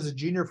Ross Dunn is a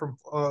junior from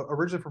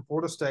originally from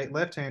Florida State,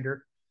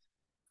 left-hander.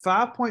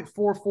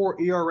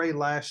 5.44 ERA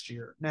last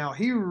year. Now,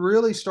 he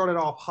really started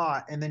off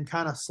hot and then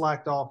kind of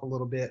slacked off a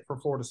little bit for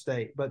Florida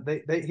State. But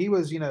he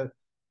was,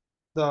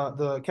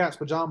 the cat's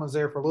pajamas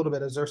there for a little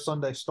bit as their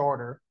Sunday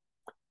starter.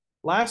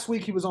 Last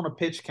week, he was on a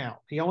pitch count.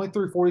 He only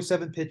threw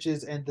 47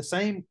 pitches, and the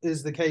same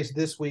is the case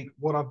this week,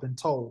 what I've been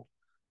told.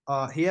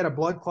 He had a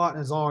blood clot in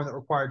his arm that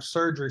required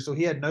surgery, so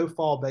he had no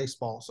fall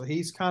baseball. So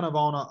he's kind of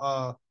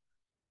on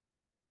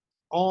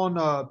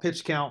a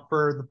pitch count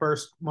for the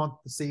first month of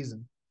the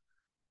season.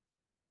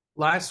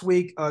 Last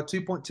week,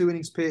 2.2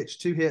 innings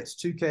pitched, 2 hits,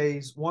 2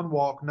 Ks, 1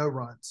 walk, no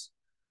runs.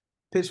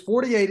 Pitched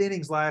 48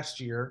 innings last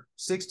year,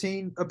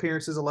 16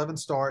 appearances, 11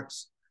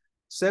 starts,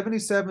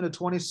 77 to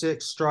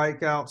 26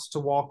 strikeouts to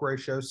walk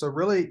ratio. So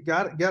really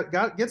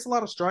gets a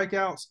lot of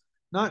strikeouts,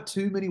 not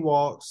too many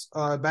walks.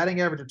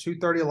 Batting average of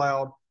 230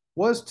 allowed,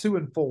 was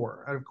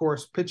 2-4. And of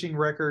course, pitching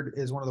record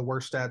is one of the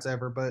worst stats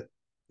ever, but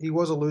he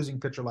was a losing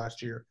pitcher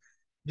last year.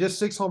 Just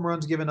 6 home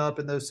runs given up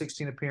in those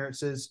 16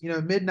 appearances.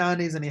 Mid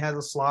 90s, and he has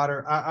a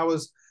slider. I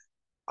was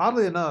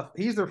oddly enough,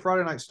 he's their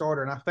Friday night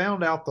starter, and I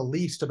found out the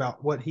least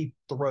about what he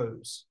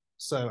throws.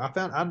 So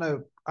I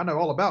know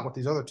all about what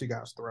these other two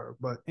guys throw.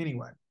 But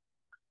anyway,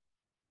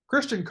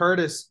 Christian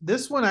Curtis,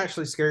 this one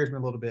actually scares me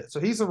a little bit. So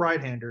he's a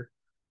right-hander.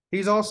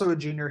 He's also a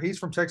junior. He's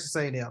from Texas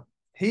A&M.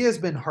 He has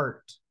been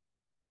hurt.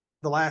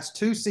 The last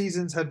 2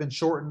 seasons have been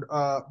shortened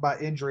by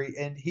injury,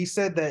 and he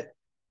said that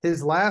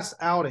his last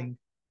outing.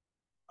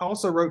 I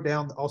also wrote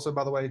down, also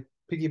by the way,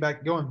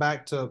 going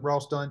back to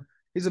Ross Dunn.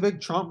 He's a big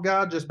Trump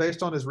guy just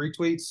based on his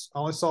retweets.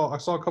 I saw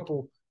a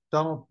couple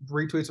Donald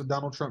retweets of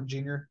Donald Trump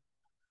Jr.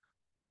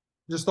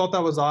 Just thought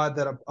that was odd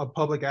that a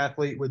public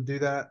athlete would do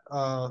that,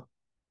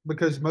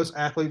 because most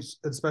athletes,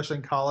 especially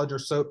in college, are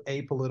so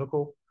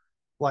apolitical.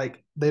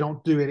 Like they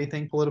don't do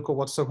anything political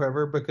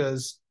whatsoever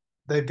because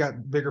they've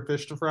got bigger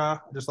fish to fry. I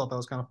just thought that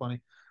was kind of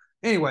funny.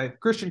 Anyway,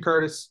 Christian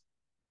Curtis,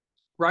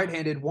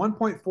 right-handed,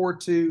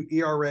 1.42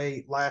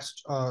 ERA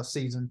last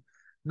season,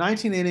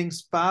 19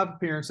 innings, 5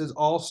 appearances,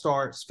 all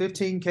starts,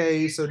 15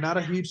 Ks, so not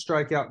a huge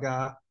strikeout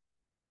guy,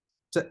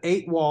 to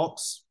 8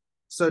 walks.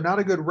 So not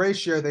a good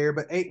ratio there,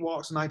 but 8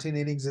 walks, 19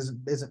 innings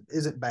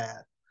isn't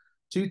bad.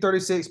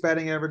 236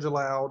 batting average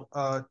allowed,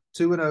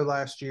 2-0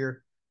 last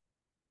year.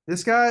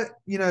 This guy,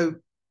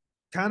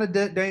 kind of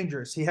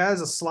dangerous. He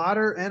has a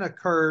slider and a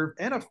curve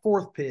and a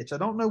fourth pitch. I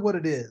don't know what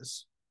it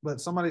is, but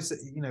somebody said,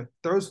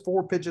 throws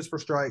 4 pitches for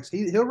strikes.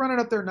 He'll run it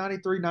up there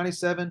 93,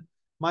 97,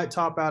 might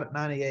top out at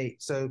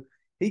 98. So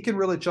he can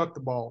really chuck the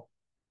ball.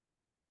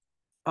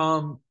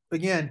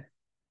 Again,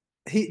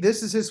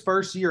 this is his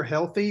first year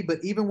healthy, but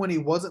even when he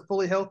wasn't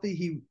fully healthy,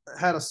 he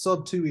had a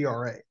sub-2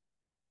 ERA.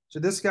 So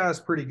this guy is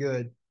pretty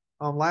good.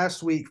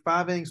 Last week,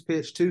 5 innings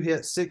pitched, 2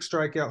 hits, 6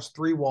 strikeouts,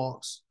 3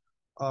 walks.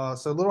 So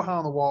a little high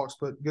on the walks,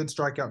 but good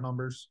strikeout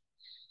numbers.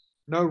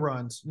 No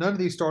runs. None of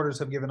these starters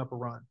have given up a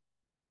run.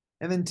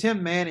 And then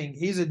Tim Manning,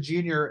 he's a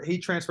junior. He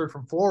transferred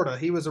from Florida.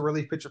 He was a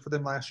relief pitcher for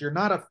them last year.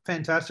 Not a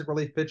fantastic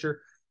relief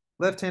pitcher.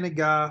 Left-handed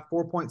guy,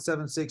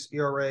 4.76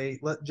 ERA,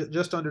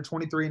 just under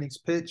 23 innings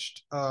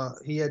pitched.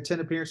 He had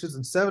 10 appearances,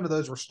 and 7 of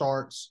those were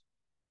starts.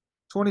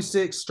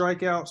 26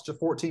 strikeouts to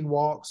 14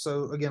 walks.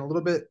 So, again, a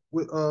little bit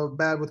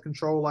bad with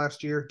control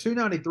last year.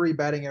 293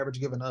 batting average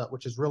given up,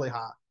 which is really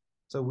high.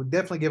 So, we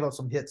definitely give up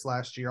some hits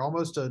last year,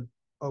 almost a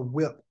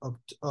whip of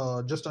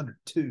just under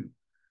 2.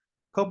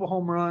 Couple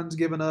home runs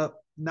given up,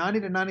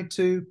 90 to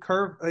 92.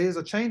 Curve. He has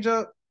a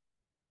changeup.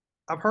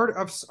 I've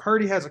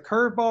heard he has a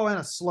curveball and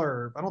a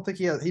slurve. I don't think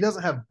he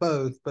doesn't have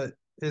both, but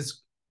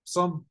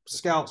some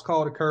scouts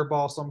call it a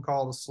curveball, some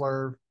call it a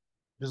slurve.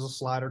 Just a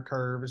slider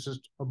curve. It's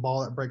just a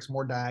ball that breaks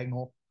more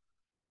diagonal.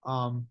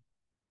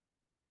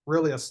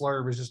 Really, a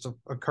slurve is just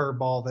a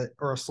curveball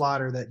or a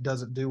slider that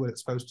doesn't do what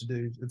it's supposed to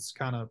do.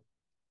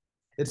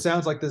 It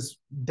sounds like this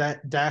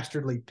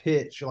dastardly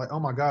pitch. You're like, oh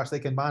my gosh, they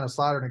combine a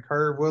slider and a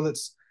curve. Well,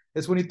 it's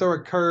when you throw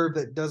a curve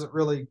that doesn't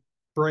really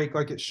break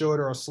like it should,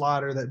 or a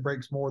slider that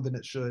breaks more than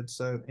it should.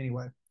 So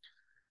anyway,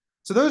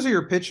 so those are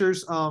your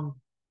pitchers.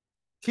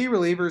 Key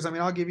relievers. I mean,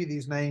 I'll give you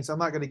these names. I'm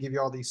not going to give you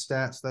all these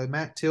stats though.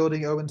 Matt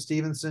Tilding, Owen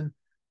Stevenson,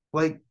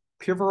 Blake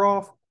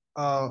Pivarov.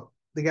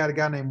 They got a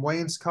guy named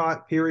Wayne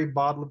Scott, Piri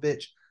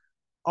Bodlovich.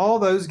 All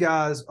those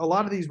guys, a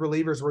lot of these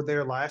relievers were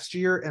there last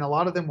year, and a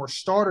lot of them were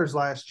starters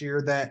last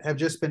year that have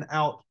just been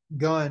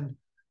outgunned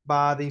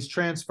by these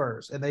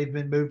transfers, and they've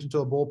been moved into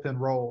a bullpen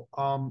role.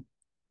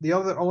 The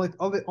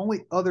only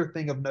other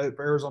thing of note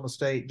for Arizona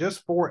State,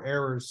 just 4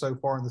 errors so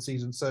far in the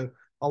season. So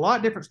a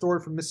lot different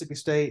story from Mississippi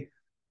State.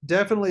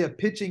 Definitely a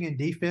pitching and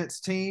defense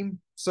team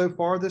so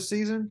far this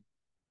season.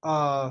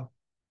 Not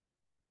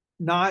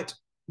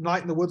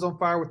lighting the woods on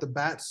fire with the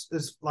bats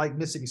is like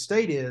Mississippi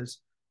State is,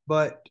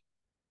 but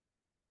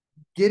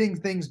getting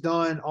things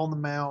done on the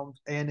mound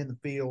and in the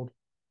field.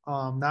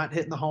 Not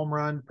hitting the home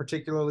run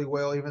particularly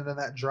well, even in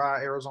that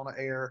dry Arizona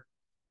air.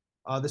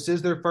 This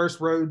is their first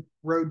road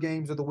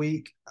games of the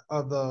week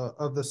of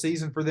the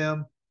season for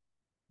them.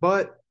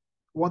 But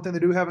one thing they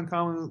do have in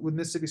common with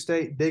Mississippi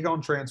State, big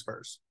on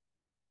transfers.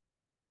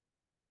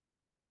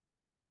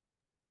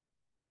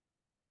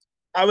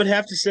 I would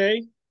have to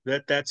say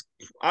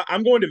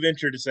I'm going to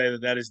venture to say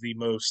that is the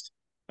most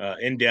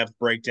in-depth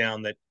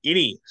breakdown that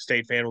any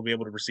state fan will be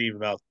able to receive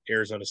about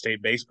Arizona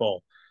State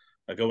baseball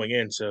going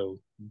in. So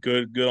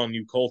good on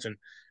you, Colton.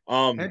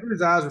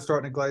 Andrew's eyes are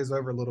starting to glaze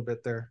over a little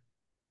bit there.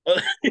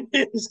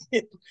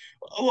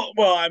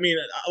 Well, I mean,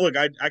 look,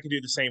 I can do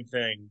the same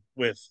thing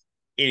with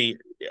any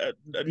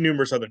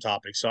numerous other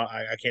topics, so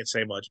I can't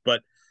say much.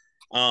 But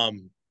I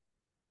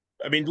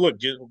mean, look,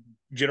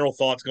 general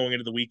thoughts going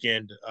into the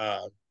weekend.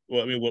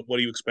 Well, I mean, what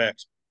do you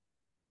expect?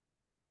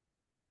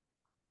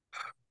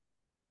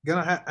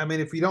 I mean,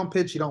 if you don't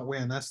pitch, you don't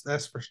win.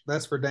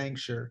 That's for dang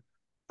sure.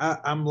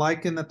 I'm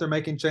liking that they're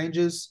making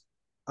changes,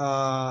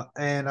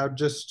 and I'm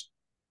just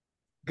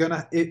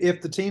gonna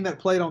if the team that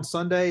played on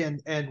Sunday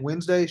and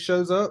Wednesday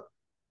shows up,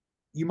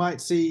 you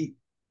might see,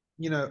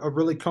 a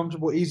really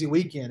comfortable, easy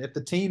weekend. If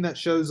the team that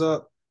showed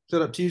up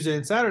Tuesday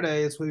and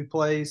Saturday is who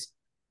plays,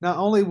 not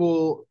only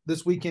will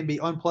this weekend be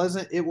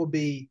unpleasant, it will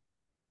be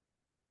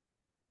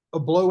a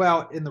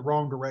blowout in the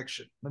wrong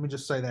direction. Let me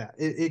just say that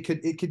it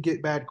could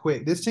get bad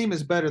quick. This team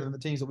is better than the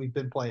teams that we've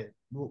been playing.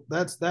 Well,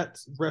 that's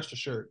rest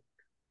assured.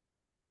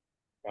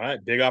 All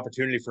right, big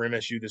opportunity for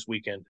MSU this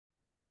weekend.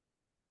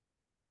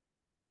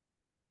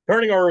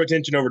 Turning our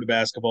attention over to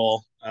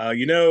basketball,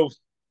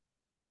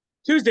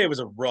 Tuesday was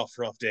a rough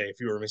day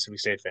if you were a Mississippi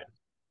State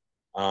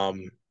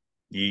fan.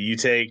 You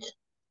take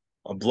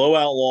a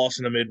blowout loss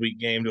in a midweek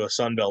game to a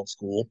Sun Belt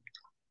school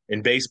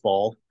in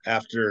baseball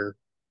after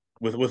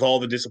with all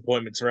the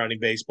disappointment surrounding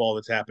baseball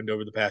that's happened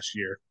over the past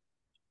year.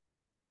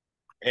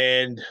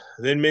 And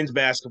then men's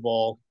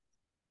basketball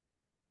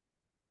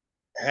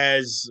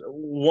has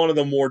one of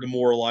the more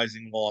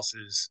demoralizing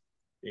losses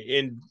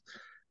in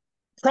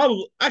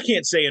probably, I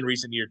can't say in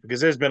recent years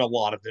because there's been a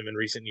lot of them in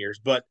recent years,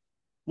 but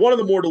one of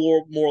the more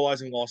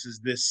demoralizing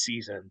losses this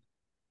season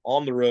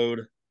on the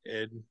road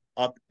and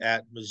up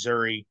at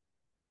Missouri,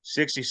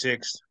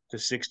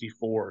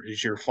 66-64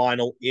 is your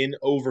final in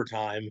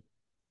overtime.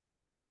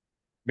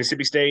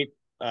 Mississippi State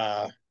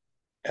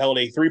held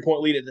a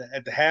 3-point lead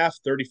at the half,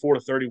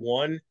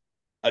 34-31,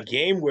 a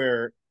game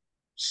where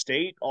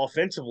State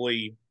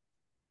offensively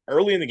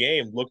early in the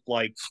game looked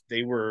like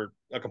they were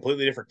a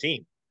completely different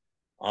team.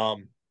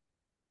 Um,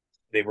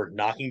 they were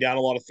knocking down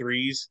a lot of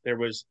threes. There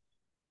was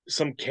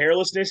some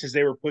carelessness as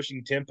they were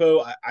pushing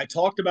tempo. I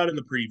talked about in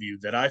the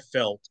preview that I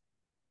felt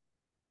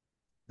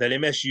that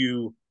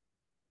MSU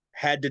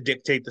had to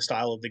dictate the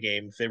style of the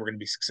game if they were going to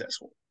be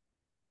successful.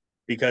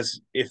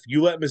 Because if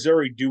you let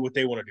Missouri do what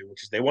they want to do,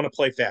 which is they want to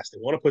play fast, they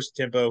want to push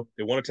the tempo,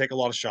 they want to take a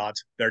lot of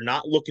shots. They're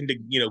not looking to,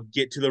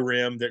 get to the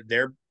rim.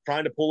 They're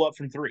trying to pull up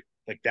from three.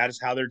 Like that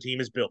is how their team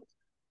is built.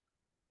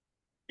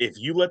 If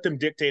you let them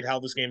dictate how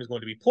this game is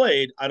going to be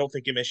played, I don't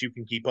think MSU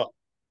can keep up.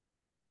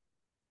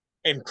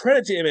 And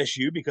credit to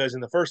MSU because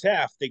in the first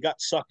half, they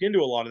got sucked into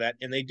a lot of that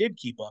and they did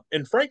keep up.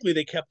 And frankly,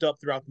 they kept up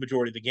throughout the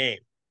majority of the game.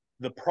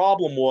 The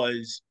problem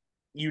was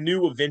you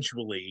knew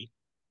eventually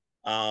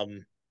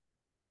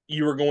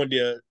you were going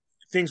to,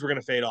 things were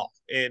going to fade off.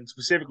 And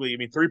specifically, I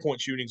mean,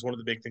 3-point shooting is one of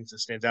the big things that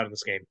stands out in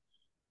this game.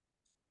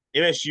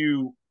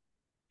 MSU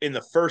in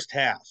the first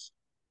half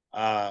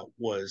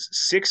was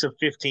 6 of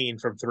 15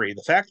 from three.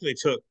 The fact that they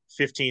took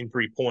 15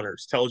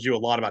 3-pointers tells you a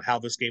lot about how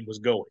this game was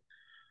going.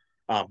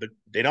 But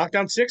they knocked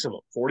down 6 of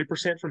them,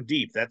 40% from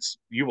deep.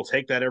 You will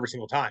take that every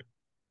single time.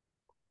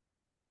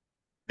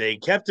 They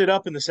kept it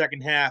up in the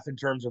second half in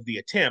terms of the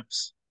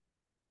attempts,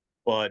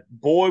 but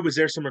boy, was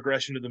there some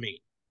aggression to the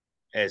meat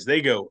as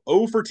they go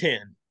 0 for 10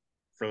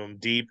 from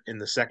deep in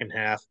the second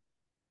half.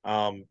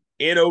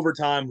 In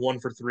overtime, 1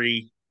 for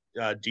 3.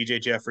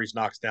 DJ Jeffries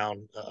knocks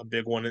down a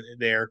big one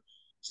there.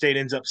 State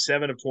ends up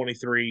 7 of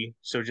 23,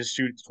 so just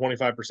shoots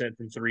 25%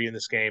 from three in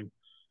this game.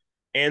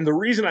 And the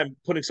reason I'm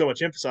putting so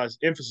much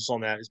emphasis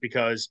on that is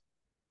because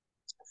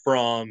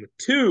from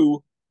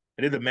two,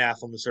 I did the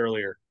math on this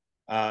earlier.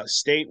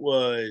 State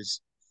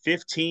was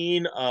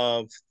 15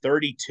 of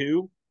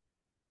 32,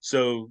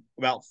 so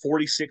about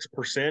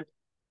 46%.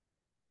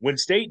 When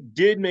State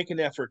did make an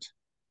effort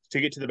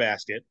to get to the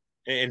basket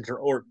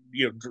or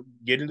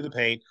get into the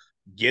paint,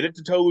 get it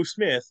to Tolu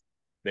Smith,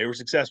 they were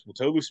successful.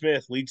 Tolu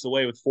Smith leads the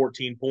way with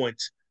 14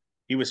 points.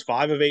 He was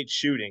 5 of 8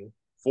 shooting,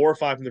 4 or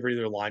 5 from the free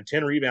throw line,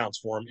 10 rebounds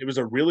for him. It was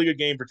a really good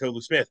game for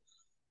Tolu Smith.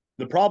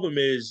 The problem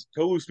is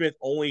Tolu Smith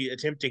only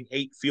attempting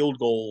 8 field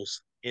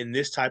goals in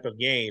this type of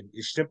game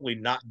is simply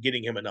not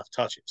getting him enough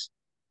touches.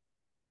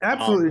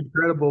 Absolutely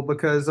incredible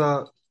because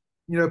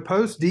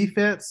post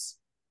defense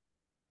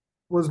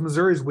was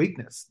Missouri's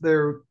weakness.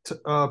 Their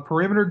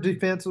perimeter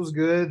defense was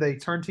good. They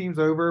turned teams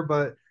over,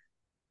 but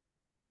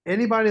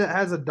anybody that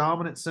has a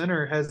dominant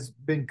center has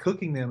been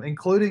cooking them,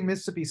 including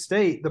Mississippi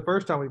State the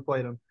first time we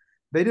played them.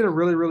 They did a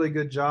really, really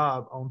good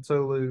job on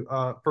Tolu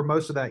for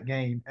most of that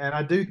game. And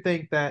I do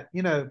think that,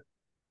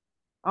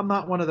 I'm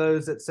not one of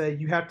those that say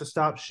you have to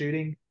stop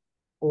shooting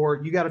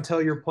or you got to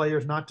tell your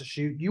players not to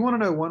shoot. You want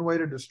to know one way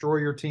to destroy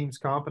your team's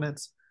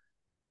confidence?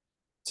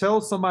 Tell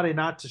somebody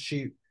not to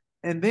shoot.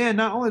 And then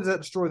not only does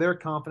that destroy their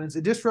confidence,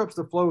 it disrupts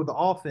the flow of the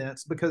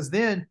offense because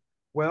then,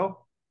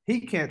 well,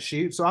 he can't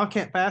shoot, so I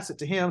can't pass it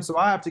to him, so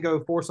I have to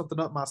go force something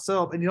up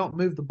myself, and you don't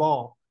move the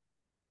ball.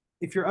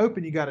 If you're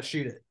open, you got to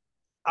shoot it.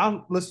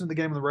 I listened to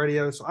the game on the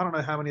radio, so I don't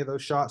know how many of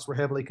those shots were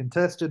heavily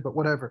contested, but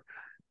whatever.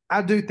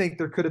 I do think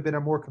there could have been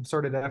a more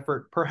concerted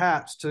effort,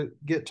 perhaps, to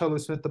get Tolu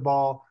Smith the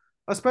ball,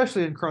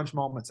 especially in crunch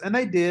moments. And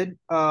they did.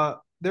 There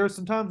were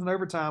some times in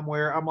overtime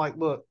where I'm like,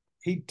 look,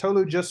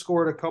 Tolu just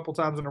scored a couple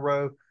times in a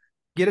row.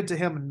 Get it to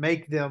him and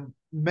make them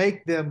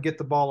get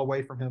the ball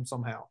away from him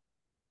somehow.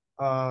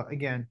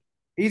 Again,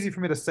 easy for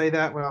me to say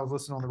that when I was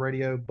listening on the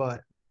radio,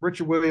 but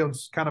Richard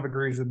Williams kind of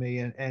agrees with me,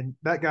 and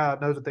that guy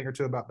knows a thing or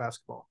two about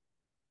basketball.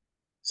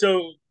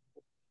 So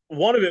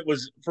one of it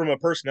was from a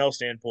personnel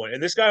standpoint,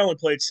 and this guy only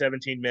played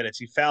 17 minutes.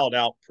 He fouled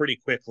out pretty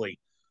quickly,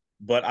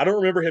 but I don't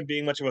remember him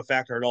being much of a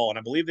factor at all. And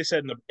I believe they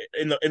said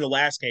in the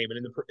last game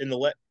and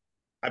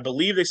I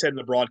believe they said in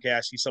the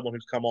broadcast he's someone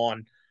who's come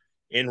on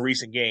in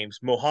recent games.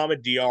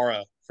 Mohamed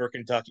Diarra for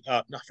Kentucky,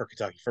 not for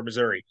Kentucky, for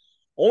Missouri,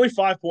 only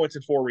 5 points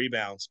and 4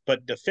 rebounds,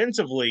 but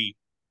defensively,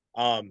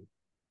 um,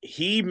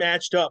 he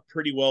matched up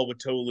pretty well with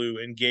Tolu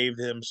and gave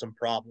him some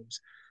problems.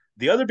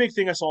 The other big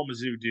thing I saw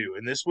Mizzou do,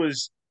 and this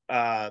was,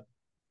 I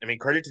mean,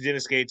 credit to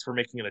Dennis Gates for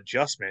making an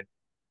adjustment.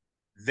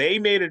 They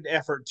made an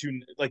effort to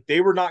like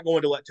they were not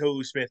going to let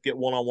Tolu Smith get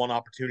one-on-one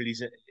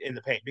opportunities in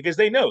the paint because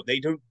they know they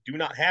do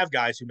not have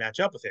guys who match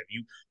up with him.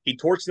 He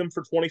torched them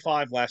for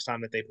 25 last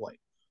time that they played.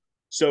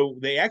 So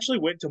they actually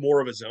went to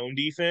more of a zone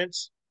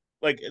defense.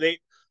 Like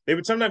they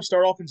would sometimes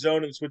start off in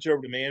zone and switch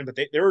over to man, but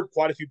there were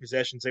quite a few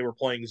possessions they were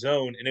playing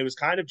zone, and it was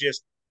kind of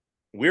just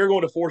we're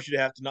going to force you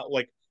to have to not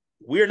like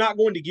we're not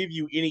going to give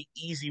you any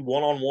easy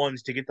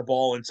one-on-ones to get the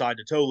ball inside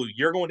to Tolu.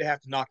 You're going to have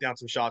to knock down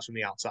some shots from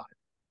the outside.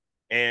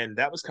 And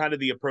that was kind of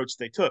the approach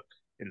they took.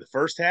 In the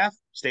first half,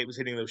 State was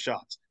hitting those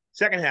shots.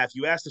 Second half,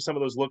 you asked if some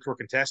of those looks were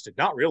contested.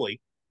 Not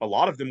really. A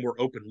lot of them were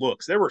open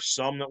looks. There were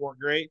some that weren't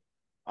great.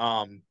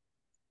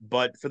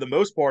 But for the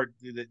most part,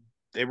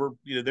 they were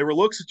they were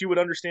looks that you would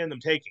understand them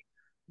taking.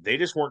 They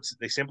just weren't.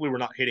 They simply were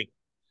not hitting.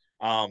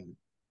 Um,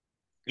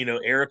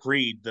 Eric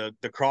Reed, the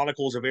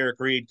chronicles of Eric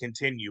Reed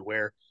continue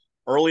where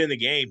early in the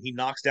game he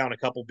knocks down a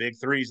couple big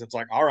threes. And it's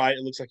like, all right,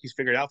 it looks like he's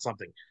figured out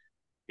something.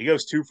 He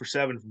goes 2 for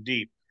 7 from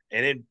deep,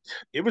 and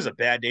it was a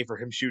bad day for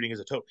him shooting as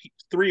a total.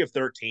 3 of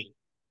 13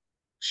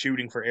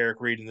 shooting for Eric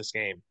Reed in this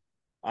game.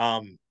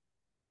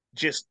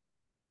 Just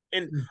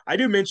and I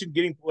do mention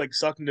getting like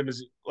sucked into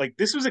like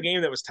this was a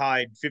game that was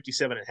tied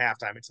 57 at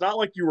halftime. It's not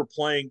like you were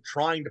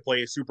trying to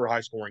play a super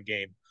high scoring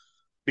game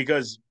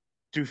because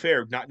to be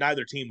fair,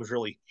 neither team was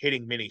really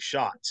hitting many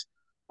shots.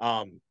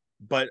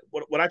 But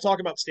when I talk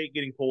about State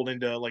getting pulled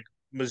into like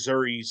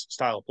Missouri's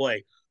style of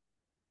play,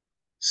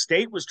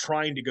 State was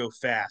trying to go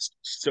fast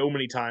so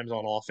many times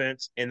on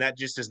offense, and that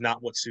just is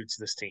not what suits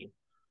this team.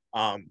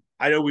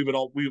 I know we've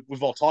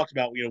all talked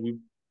about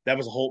that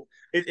was a whole.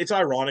 It's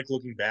ironic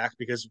looking back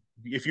because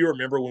if you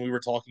remember when we were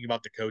talking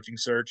about the coaching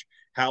search,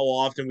 how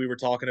often we were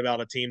talking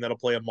about a team that'll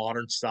play a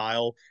modern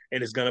style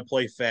and is going to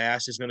play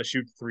fast, is going to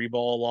shoot the three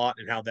ball a lot,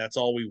 and how that's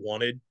all we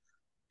wanted.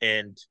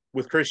 And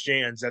with Chris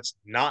Jans, that's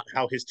not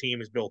how his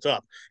team is built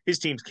up. His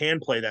teams can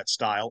play that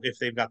style if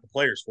they've got the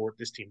players for it.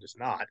 This team does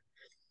not.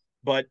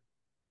 But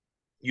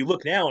you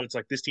look now and it's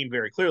like this team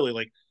very clearly,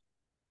 like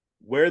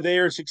where they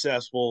are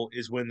successful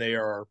is when they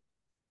are,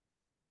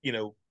 you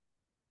know,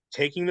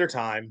 taking their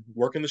time,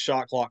 working the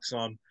shot clock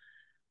some,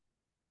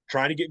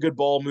 trying to get good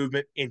ball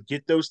movement and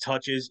get those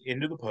touches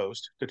into the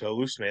post to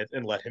Tolu Smith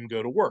and let him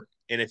go to work.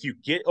 And if you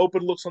get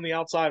open looks on the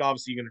outside,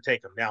 obviously you're going to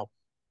take them. Now,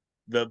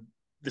 the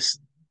this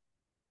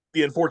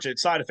the unfortunate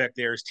side effect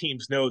there is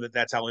teams know that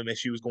that's how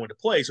MSU is going to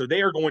play, so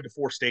they are going to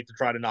force State to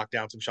try to knock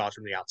down some shots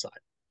from the outside.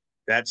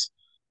 That's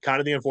kind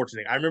of the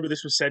unfortunate thing. I remember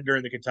this was said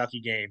during the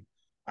Kentucky game.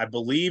 I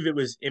believe it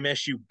was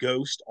MSU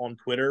Ghost on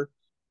Twitter.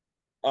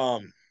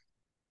 Um,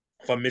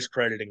 if I'm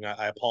miscrediting,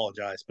 I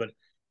apologize, but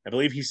I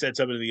believe he said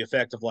something to the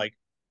effect of like,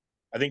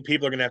 I think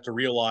people are going to have to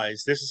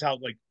realize this is how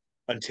like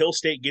until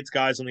State gets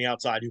guys on the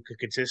outside who can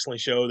consistently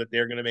show that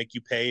they're going to make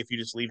you pay if you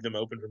just leave them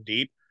open from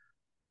deep.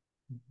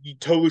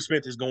 Tolu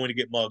Smith is going to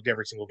get mugged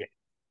every single game.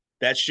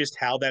 That's just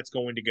how that's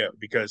going to go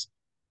because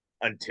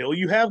until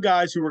you have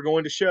guys who are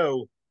going to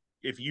show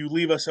if you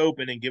leave us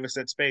open and give us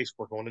that space,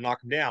 we're going to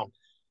knock them down.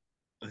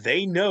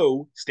 They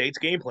know State's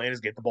game plan is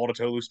get the ball to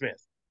Tolu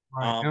Smith.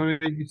 Right. I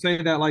mean, you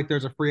say that like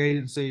there's a free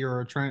agency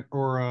or a trend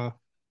or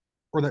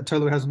that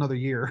Tolu has another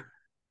year.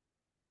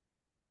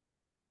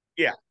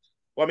 Yeah.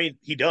 Well, I mean,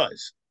 he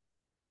does.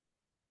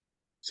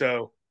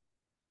 So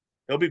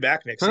he'll be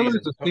back next Tolu's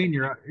season. a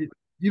senior.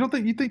 You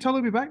think Tolu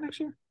will be back next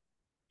year?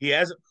 He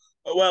has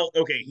well,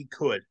 okay, he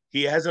could.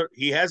 He has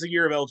a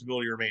year of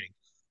eligibility remaining.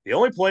 The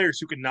only players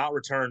who can not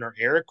return are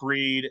Eric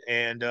Reed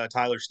and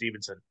Tyler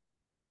Stevenson.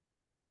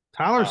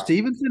 Tyler Uh,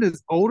 Stevenson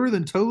is older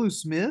than Tolu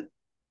Smith?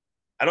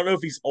 I don't know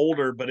if he's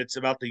older, but it's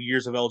about the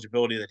years of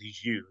eligibility that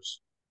he's used.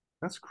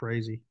 That's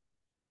crazy.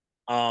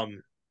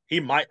 Um,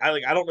 he might.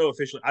 I don't know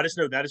officially. I just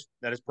know that is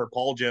per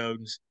Paul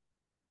Jones.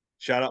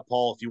 Shout out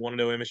Paul if you want to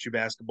know MSU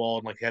basketball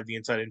and like have the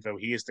inside info.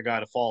 He is the guy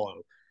to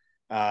follow.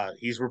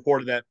 He's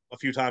reported that a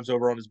few times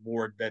over on his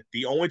board that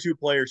the only two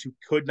players who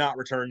could not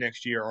return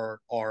next year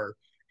are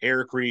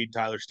Eric Reed,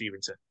 Tyler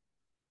Stevenson.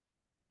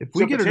 If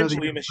we So get another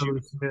potentially year of MSU. Tolu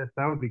Smith,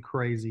 that would be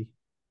crazy.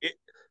 It,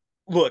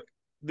 look,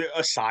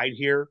 aside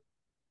here,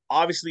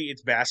 obviously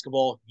it's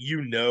basketball.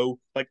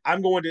 Like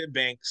I'm going to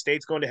bank.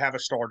 State's going to have a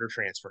starter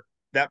transfer.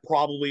 That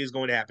probably is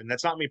going to happen.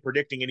 That's not me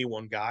predicting any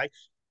one guy.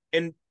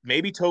 And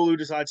maybe Tolu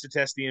decides to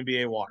test the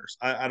NBA waters.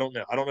 I don't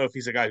know. I don't know if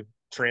he's a guy who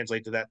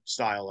translates to that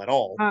style at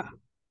all.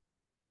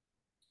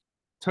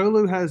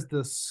 Tolu has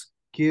the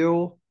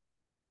skill.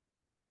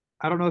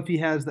 I don't know if he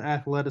has the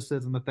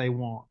athleticism that they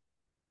want.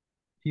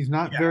 He's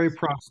not Yeah, very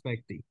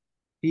prospecty.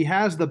 He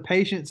has the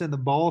patience and the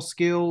ball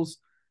skills.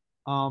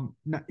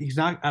 He's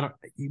not. I don't.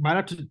 He might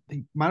have to.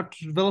 He might have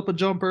to develop a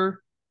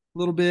jumper a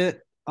little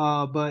bit.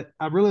 But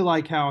I really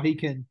like how he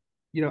can,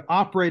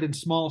 operate in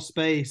small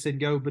space and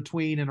go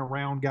between and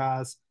around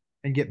guys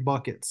and get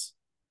buckets.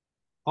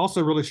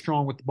 Also, really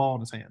strong with the ball in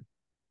his hand.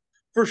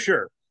 for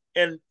sure.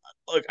 And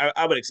look,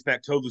 I would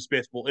expect Tobu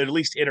Smith will at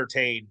least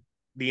entertain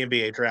the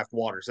NBA draft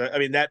waters. I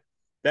mean that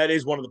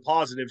is one of the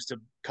positives to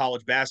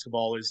college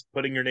basketball is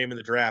putting your name in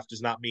the draft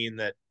does not mean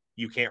that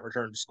you can't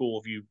return to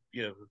school if you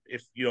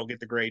don't get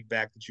the grade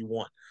back that you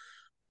want.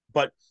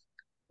 But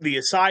the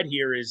aside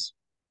here is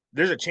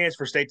there's a chance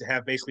for State to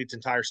have basically its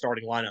entire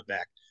starting lineup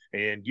back.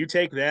 And you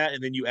take that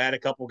and then you add a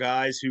couple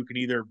guys who can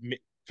either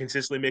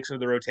consistently mix into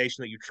the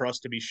rotation that you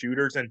trust to be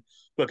shooters. And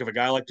look, if a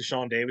guy like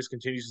Deshaun Davis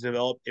continues to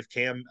develop, if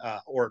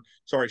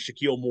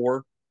Shaquille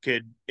Moore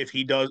if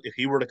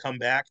he were to come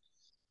back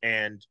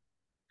and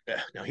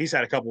now he's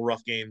had a couple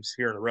rough games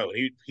here in a row.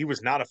 He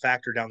was not a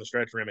factor down the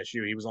stretch for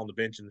MSU. He was on the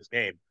bench in this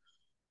game,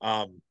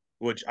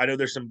 which I know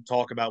there's some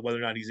talk about whether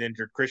or not he's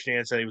injured.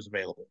 Christian said he was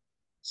available,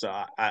 so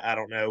I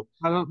don't know.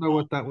 I don't know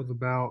what that was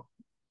about.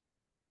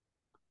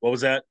 What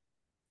was that?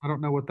 I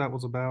don't know what that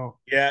was about.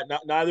 Yeah,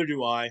 neither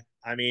do I.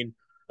 I mean,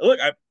 look,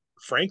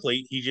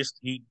 frankly,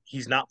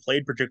 he's not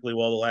played particularly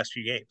well the last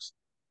few games.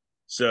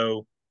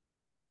 So,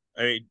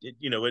 I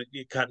mean,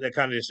 that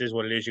kind of just is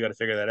what it is. You got to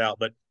figure that out.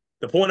 But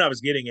the point I was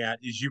getting at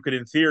is you could,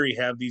 in theory,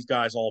 have these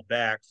guys all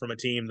back from a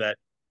team that,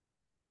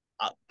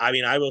 I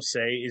mean, I will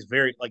say is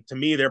very like to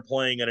me they're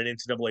playing at an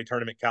NCAA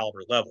tournament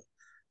caliber level.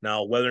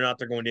 Now, whether or not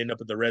they're going to end up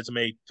with the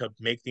resume to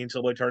make the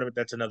NCAA tournament,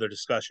 that's another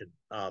discussion.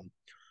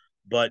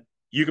 But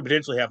you could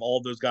potentially have all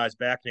of those guys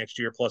back next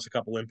year, plus a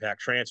couple impact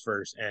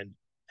transfers, and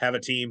have a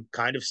team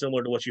kind of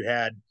similar to what you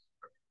had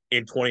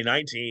in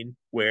 2019,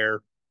 where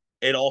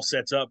it all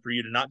sets up for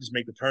you to not just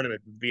make the tournament,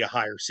 but be a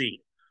higher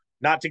seed.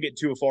 Not to get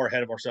too far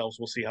ahead of ourselves,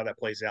 we'll see how that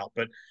plays out.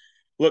 But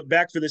look,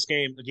 back for this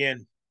game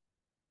again.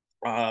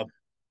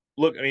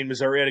 Look, I mean,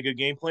 Missouri had a good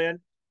game plan.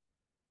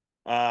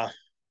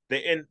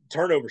 And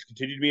turnovers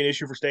continue to be an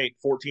issue for State.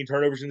 14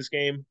 turnovers in this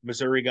game.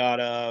 Missouri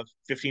got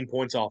 15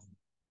 points off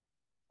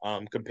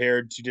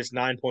compared to just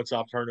 9 points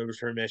off turnovers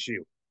for MSU.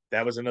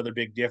 That was another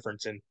big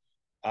difference. And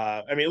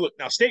I mean, look,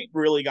 now State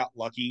really got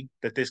lucky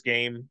that this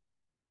game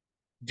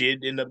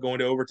did end up going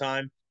to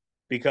overtime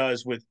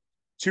because with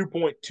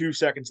 2.2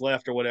 seconds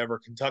left or whatever,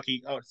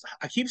 Kentucky,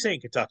 I keep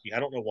saying Kentucky. I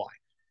don't know why.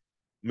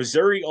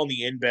 Missouri on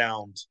the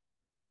inbound,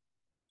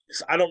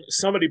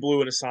 somebody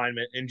blew an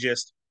assignment and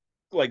just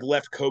like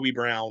left Kobe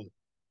Brown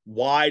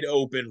wide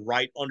open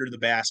right under the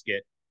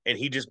basket. And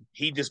he just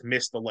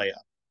missed the layup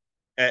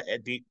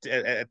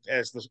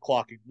as the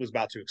clock was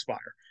about to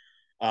expire,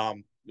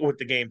 with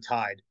the game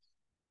tied.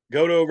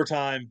 Go to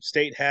overtime.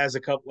 State has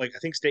a couple. Like I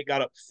think State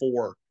got up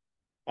 4,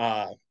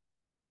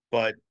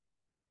 but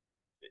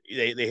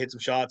they hit some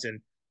shots,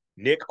 and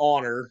Nick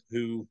Honor,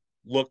 who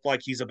looked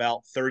like he's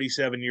about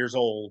 37 years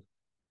old,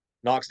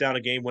 knocks down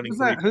a game-winning Who's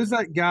three. that? Who's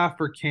that guy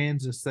for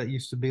Kansas that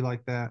used to be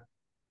like that?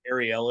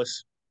 Harry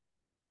Ellis.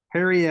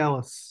 Harry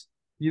Ellis.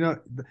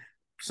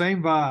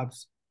 Same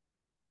vibes.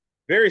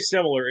 Very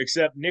similar,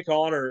 except Nick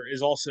Honor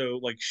is also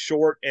like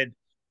short and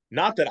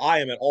not that I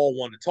am at all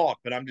one to talk,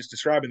 but I'm just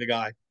describing the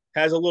guy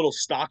has a little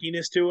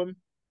stockiness to him.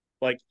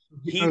 Like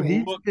he Oh,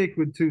 he's looked, picked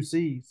with 2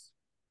 C's.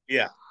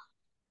 yeah.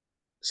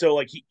 So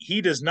like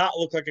he does not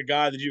look like a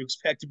guy that you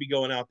expect to be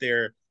going out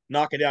there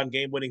knocking down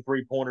game winning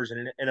 3 pointers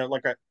and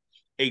like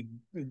a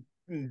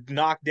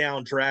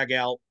knockdown drag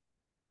out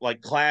like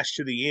clash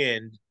to the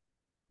end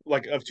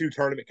like of 2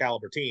 tournament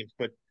caliber teams.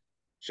 But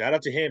shout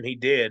out to him, he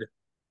did.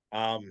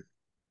 Um,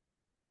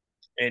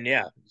 and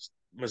yeah,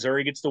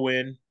 Missouri gets the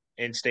win,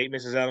 and State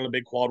misses out on a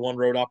big quad one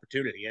road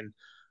opportunity. And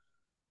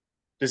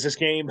does this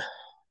game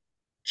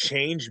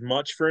change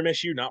much for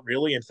MSU? Not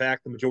really. In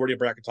fact, the majority of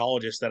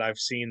bracketologists that I've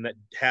seen that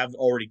have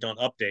already done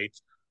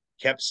updates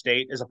kept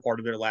State as a part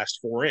of their last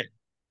 4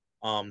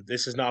 in.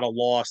 This is not a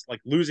loss.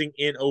 Like losing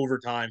in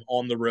overtime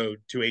on the road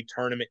to a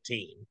tournament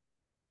team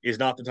is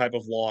not the type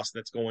of loss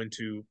that's going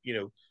to,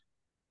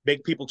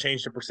 make people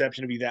change their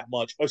perception of you that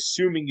much,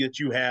 assuming that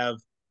you have,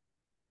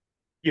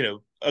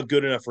 a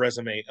good enough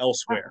resume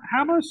elsewhere.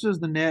 How much does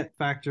the net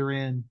factor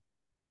in?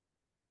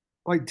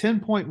 Like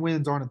 10-point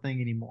wins aren't a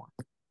thing anymore.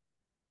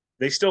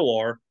 They still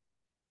are,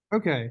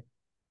 Okay.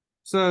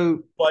 So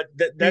but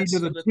does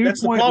a two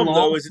that's the point problem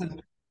though. loss,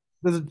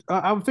 Is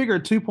I would figure a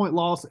 2-point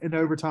loss in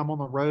overtime on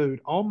the road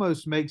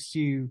almost makes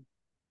you,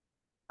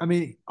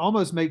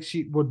 almost makes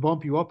you, would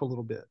bump you up a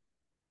little bit.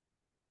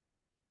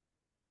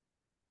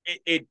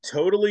 it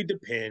totally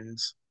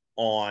depends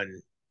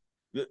on.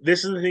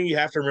 This is the thing you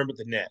have to remember with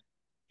the net.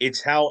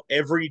 It's how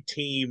every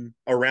team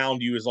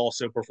around you is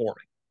also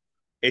performing.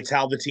 It's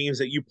how the teams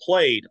that you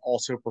played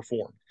also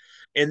performed.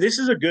 And this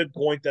is a good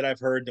point that I've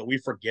heard that we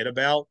forget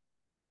about.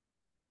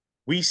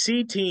 We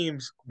see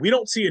teams, we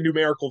don't see a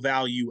numerical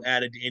value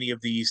added to any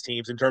of these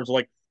teams in terms of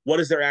like what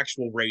is their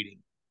actual rating.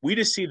 We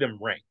just see them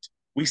ranked.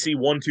 We see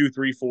 1, 2,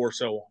 3, 4,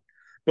 so on.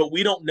 But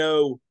we don't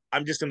know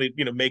I'm just going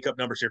to make up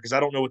numbers here because I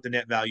don't know what the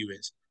net value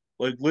is.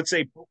 Like, let's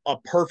say a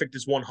perfect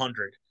is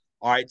 100.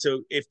 All right,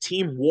 so if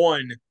team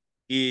one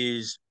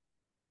is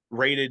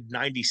rated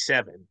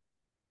 97,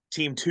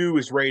 team two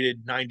is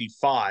rated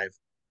 95,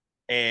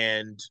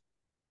 and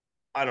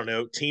I don't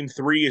know, team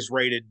three is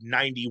rated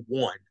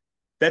 91.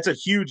 That's a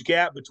huge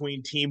gap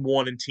between team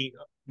one and team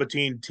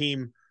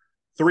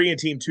three and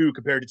team two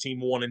compared to team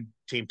one and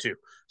team two.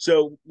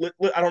 So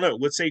I don't know.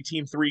 Let's say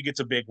team three gets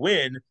a big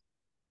win.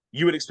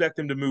 You would expect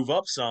them to move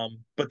up some,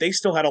 but they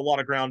still had a lot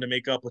of ground to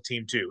make up with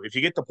team two. If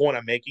you get the point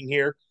I'm making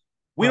here,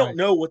 we don't Right.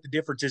 know what the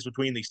difference is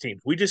between these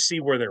teams. We just see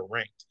where they're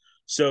ranked.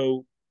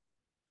 So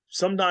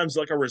sometimes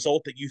like a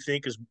result that you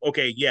think is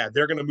okay, yeah,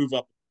 they're going to move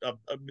up,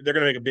 they're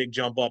going to make a big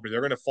jump up, or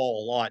they're going to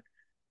fall a lot,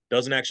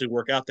 doesn't actually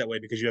work out that way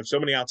because you have so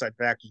many outside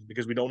factors.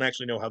 Because we don't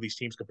actually know how these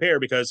teams compare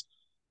because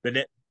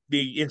the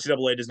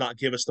NCAA does not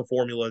give us the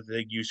formula that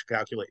they use to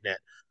calculate net.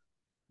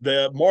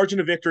 The margin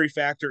of victory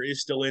factor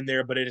is still in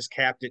there, but it is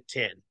capped at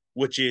 10,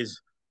 which is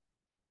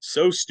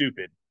so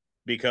stupid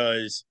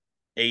because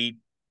a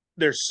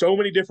there's so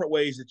many different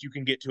ways that you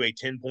can get to a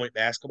 10-point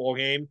basketball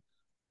game,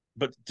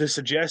 but to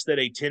suggest that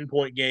a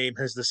 10-point game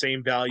has the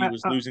same value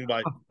as A, losing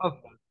by a,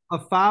 a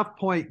 5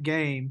 point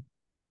game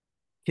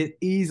can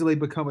easily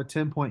become a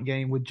 10 point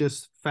game with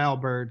just foul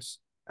birds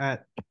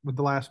at with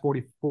the last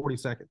 40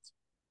 seconds.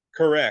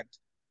 correct.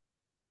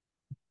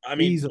 I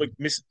mean, like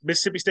Easily.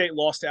 Mississippi State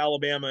lost to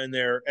Alabama in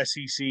their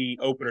SEC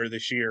opener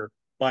this year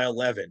by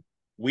 11.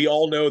 We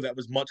all know that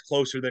was much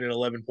closer than an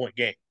 11-point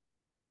game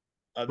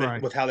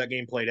Right. with how that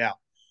game played out.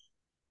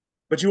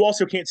 But you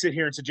also can't sit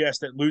here and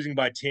suggest that losing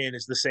by 10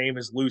 is the same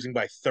as losing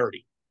by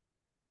 30,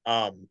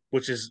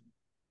 which is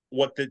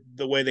what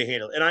the way they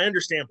handle it. And I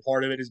understand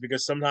part of it is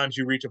because sometimes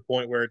you reach a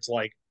point where it's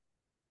like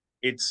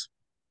it's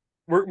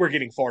we're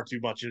getting far too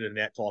much into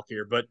net talk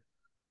here, but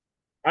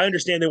I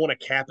understand they want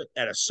to cap it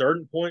at a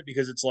certain point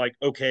because it's like,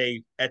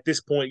 okay, at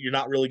this point, you're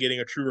not really getting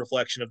a true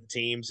reflection of the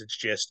teams. It's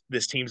just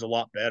this team's a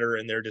lot better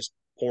and they're just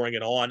pouring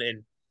it on.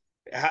 And,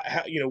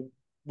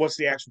 what's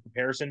the actual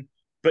comparison?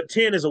 But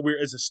 10 is a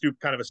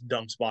kind of a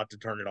dumb spot to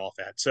turn it off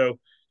at. So,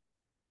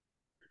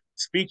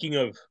 speaking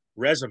of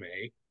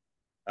resume,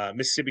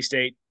 Mississippi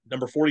State,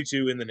 number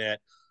 42 in the net.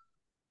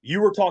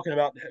 You were talking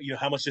about,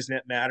 how much does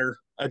net matter?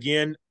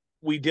 Again,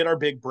 we did our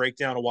big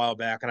breakdown a while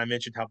back, and I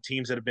mentioned how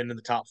teams that have been in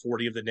the top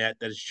 40 of the net,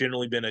 that has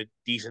generally been a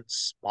decent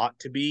spot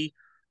to be.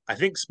 I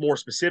think more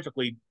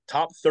specifically,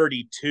 top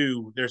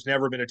 32, there's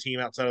never been a team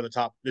outside of the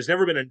top. There's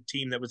never been a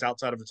team that was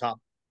outside of the top,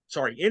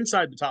 sorry,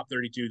 inside the top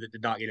 32 that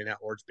did not get an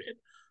at-large bid.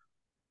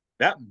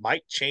 That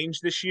might change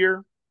this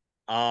year.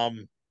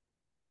 Um,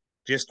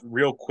 just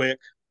real quick,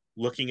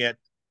 looking at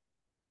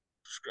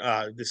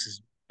this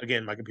is,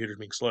 again, my computer's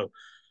being slow.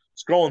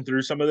 Scrolling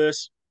through some of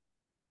this,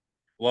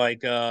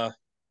 like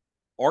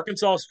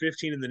Arkansas is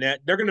 15 in the net.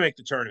 They're going to make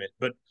the tournament,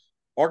 but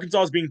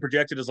Arkansas is being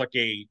projected as like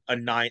a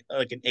nine,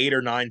 like an 8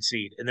 or 9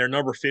 seed, and they're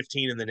number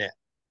 15 in the net.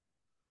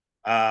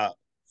 Uh,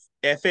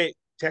 FA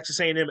Texas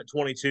A&M at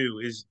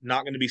 22 is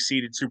not going to be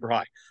seeded super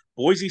high.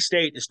 Boise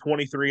State is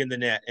 23 in the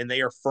net, and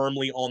they are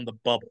firmly on the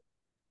bubble.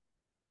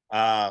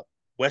 Uh,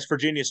 West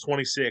Virginia is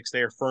 26.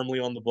 They are firmly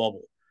on the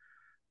bubble.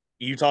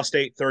 Utah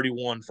State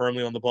 31,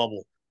 firmly on the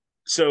bubble.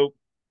 So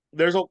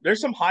there's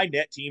some high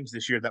net teams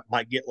this year that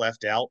might get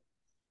left out.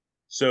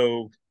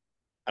 So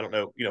I don't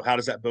know, how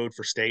does that bode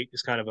for State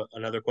is kind of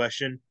another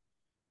question.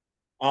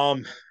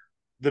 Um,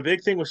 the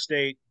big thing with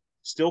State,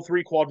 still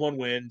 3 quad 1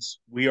 wins.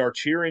 We are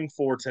cheering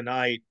for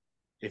tonight.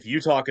 If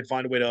Utah could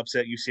find a way to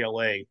upset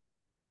UCLA,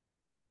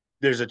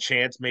 there's a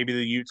chance maybe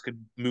the Utes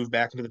could move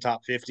back into the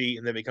top 50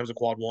 and then becomes a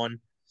quad 1.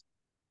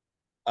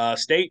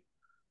 State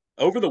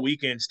over the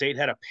weekend, State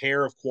had a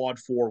pair of quad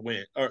 4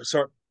 wins, or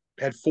sorry,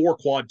 had 4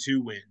 quad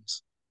 2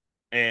 wins,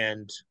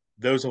 and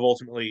those have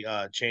ultimately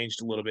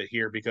changed a little bit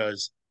here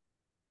because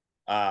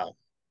uh,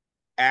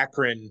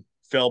 Akron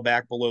fell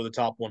back below the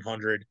top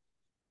 100.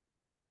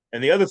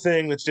 And the other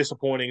thing that's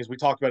disappointing is we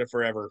talked about it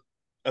forever.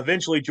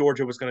 Eventually,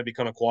 Georgia was going to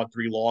become a quad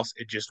 3 loss.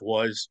 It just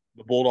was.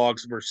 The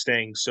Bulldogs were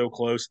staying so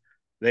close.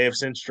 They have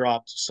since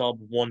dropped sub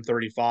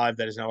 135.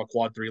 That is now a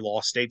quad 3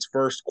 loss. State's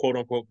first quote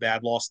unquote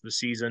bad loss of the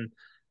season.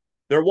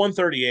 They're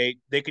 138.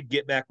 They could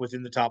get back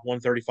within the top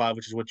 135,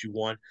 which is what you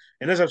want.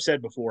 And as I've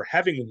said before,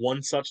 having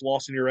one such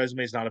loss in your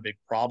resume is not a big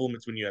problem.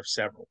 It's when you have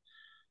several.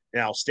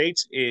 Now,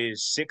 State's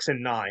is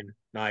 6-9,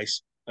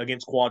 nice,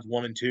 against quads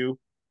 1 and 2.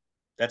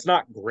 That's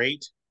not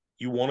great.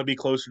 You want to be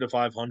closer to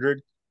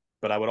 500,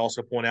 but I would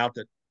also point out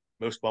that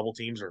most bubble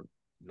teams are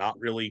not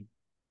really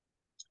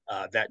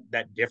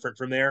that different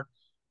from there.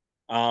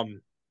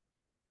 Um,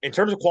 in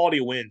terms of quality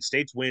of wins,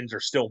 State's wins are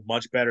still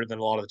much better than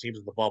a lot of the teams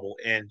in the bubble,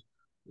 and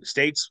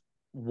State's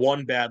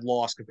one bad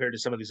loss compared to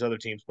some of these other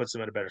teams puts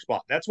them in a better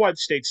spot. That's why the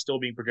State's still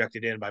being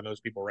projected in by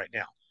most people right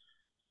now.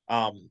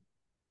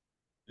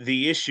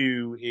 The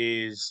issue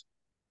is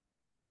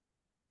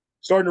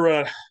starting to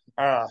run.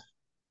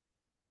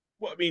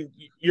 Well, I mean,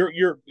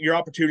 your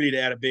opportunity to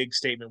add a big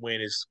statement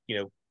win is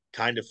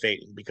kind of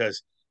fading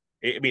because,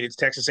 I mean, it's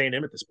Texas A&M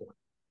at this point.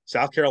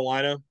 South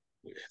Carolina,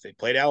 They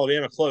played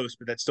Alabama close,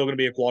 but that's still going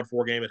to be a quad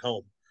four game at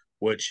home,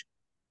 which,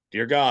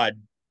 dear God,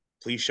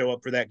 please show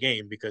up for that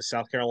game because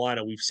South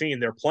Carolina, we've seen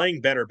they're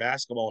playing better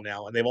basketball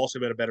now, and they've also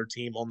been a better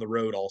team on the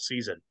road all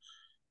season.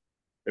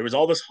 There was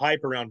all this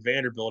hype around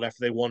Vanderbilt after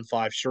they won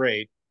 5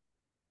 straight,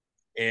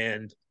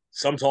 and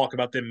some talk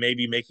about them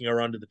maybe making a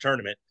run to the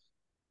tournament.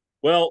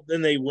 Well,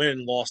 then they win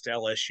and lost to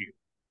LSU,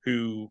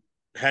 who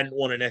hadn't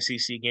won an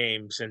SEC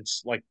game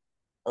since like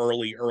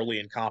early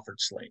in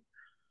conference slate.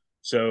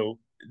 So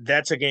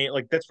that's a game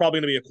like that's probably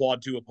going to be a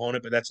quad two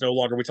opponent, but that's no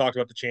longer. We talked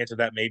about the chance of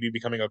that maybe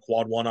becoming a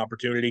quad one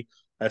opportunity.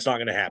 That's not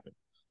going to happen.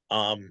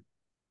 Um,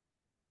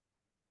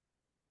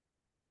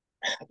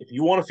 if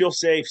you want to feel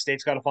safe,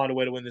 State's got to find a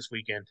way to win this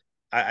weekend.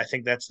 I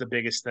think that's the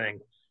biggest thing.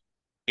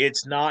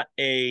 It's not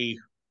a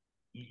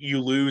you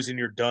lose and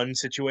you're done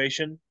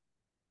situation.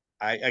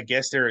 I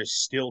guess there is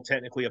still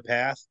technically a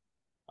path,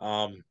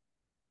 um,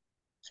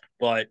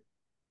 but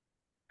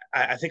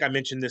I think I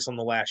mentioned this on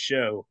the last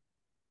show.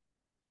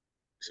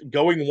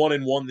 Going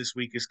 1-1 this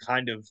week is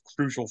kind of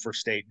crucial for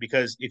State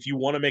because if you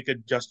want to make a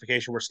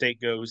justification where State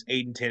goes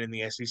 8-10 in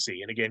the SEC,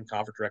 and again,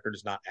 conference record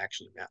does not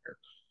actually matter,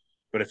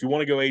 but if you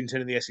want to go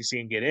 8-10 in the SEC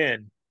and get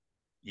in,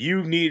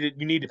 you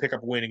need to pick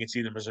up a win against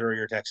either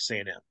Missouri or Texas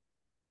A&M,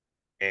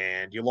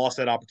 and you lost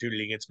that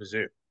opportunity against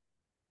Mizzou.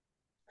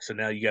 So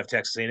now you have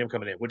Texas A&M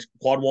coming in, which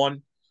quad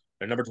one,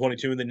 they're number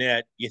 22 in the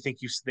net. You think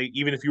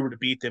even if you were to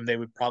beat them, they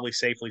would probably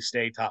safely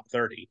stay top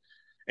 30.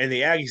 And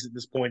the Aggies at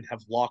this point have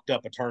locked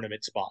up a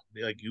tournament spot.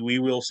 Like we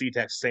will see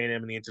Texas A&M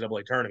in the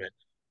NCAA tournament.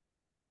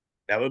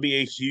 That would be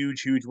a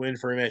huge win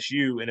for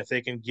MSU. And if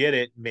they can get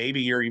it, maybe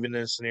you're even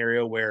in a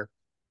scenario where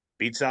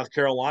beat South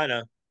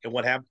Carolina and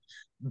what happens.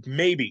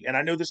 Maybe, and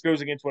I know this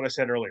goes against what I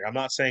said earlier. I'm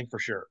not saying for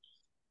sure.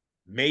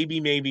 Maybe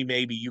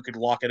you could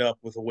lock it up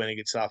with a win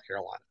against South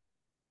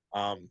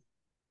Carolina.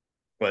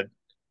 But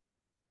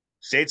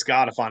State's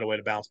got to find a way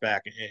to bounce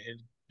back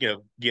and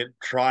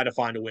try to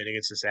find a win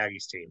against this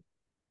Aggies team.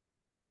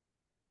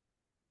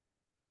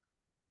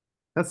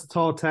 That's a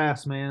tall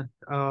task, man.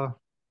 I'm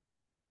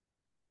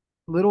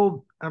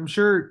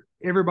sure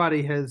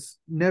everybody has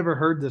never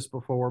heard this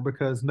before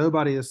because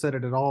nobody has said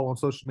it at all on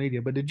social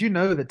media. But did you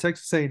know that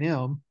Texas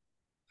A&M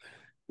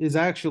is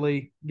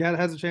actually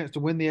has a chance to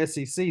win the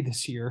SEC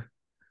this year?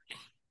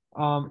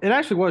 It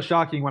actually was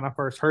shocking when I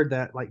first heard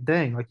that. Like,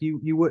 dang, like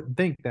you wouldn't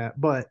think that,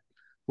 but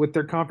with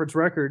their conference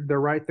record, they're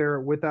right there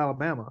with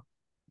Alabama.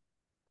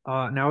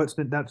 Now that's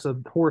a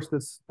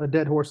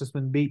dead horse that's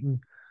been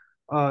beaten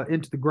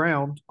into the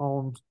ground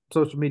on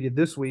social media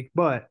this week.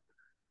 But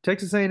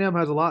Texas A&M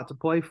has a lot to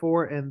play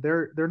for, and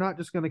they're not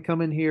just going to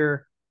come in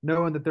here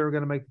knowing that they're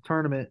going to make the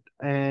tournament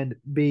and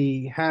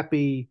be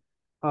happy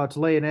to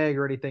lay an egg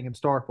or anything in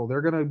Starkville.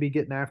 They're going to be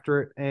getting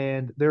after it,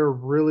 and they're a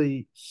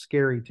really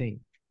scary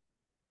team.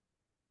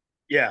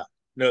 Yeah.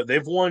 No,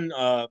 they've won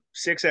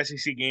 6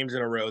 SEC games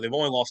in a row. They've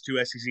only lost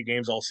 2 SEC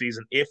games all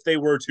season. If they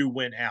were to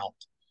win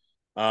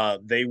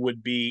out, they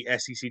would be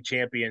SEC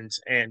champions,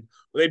 and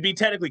they'd be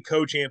technically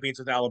co-champions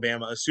with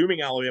Alabama,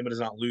 assuming Alabama does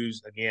not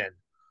lose again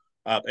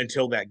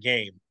until that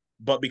game.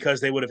 But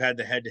because they would have had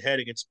the head-to-head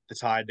against the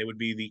Tide, they would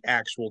be the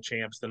actual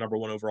champs, the number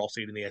one overall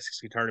seed in the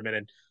SEC tournament.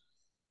 And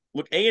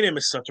look, A&M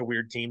is such a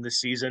weird team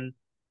this season.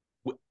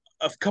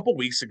 A couple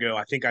weeks ago,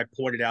 I think I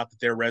pointed out that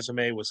their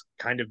resume was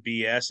kind of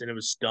BS, and it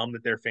was dumb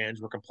that their fans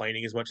were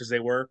complaining as much as they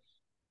were.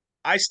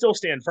 I still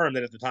stand firm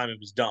that at the time it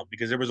was dumb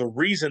because there was a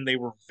reason they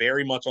were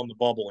very much on the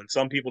bubble, and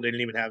some people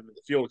didn't even have them in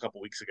the field a couple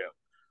weeks ago.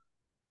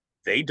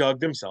 They dug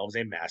themselves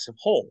a massive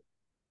hole.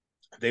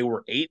 They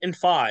were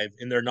 8-5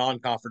 in their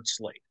non-conference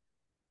slate,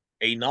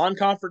 a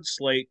non-conference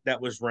slate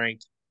that was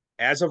ranked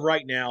as of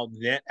right now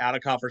net out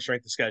of conference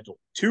strength of schedule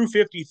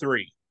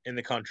 253 in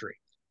the country.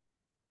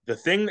 The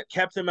thing that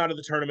kept them out of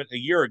the tournament a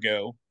year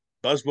ago,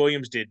 Buzz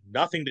Williams did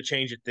nothing to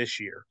change it this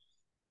year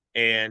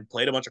and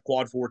played a bunch of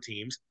quad four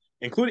teams,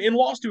 including and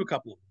lost to a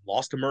couple of them.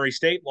 Lost to Murray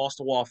State, lost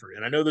to Wofford.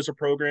 And I know those are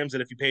programs that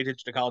if you pay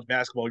attention to college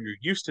basketball, you're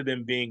used to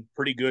them being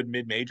pretty good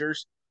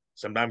mid-majors,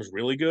 sometimes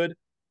really good.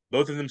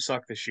 Both of them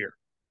suck this year.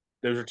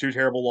 Those are two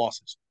terrible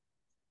losses.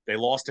 They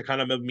lost to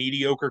kind of a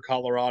mediocre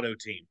Colorado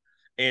team.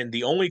 And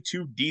the only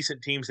two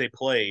decent teams they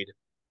played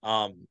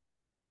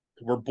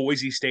were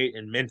Boise State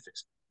and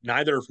Memphis,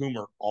 neither of whom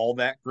are all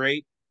that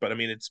great, but I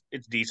mean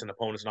it's decent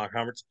opponents, not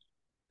conference.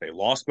 They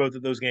lost both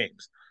of those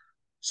games.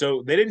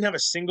 So they didn't have a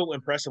single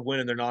impressive win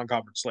in their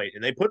non-conference slate,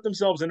 and they put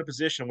themselves in a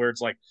position where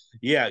it's like,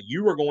 yeah,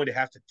 you are going to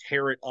have to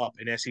tear it up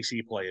in SEC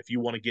play if you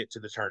want to get to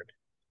the tournament.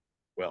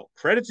 Well,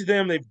 credit to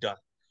them, they've done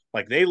it.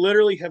 Like they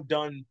literally have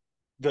done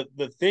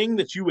the thing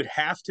that you would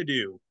have to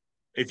do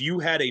if you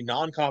had a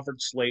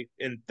non-conference slate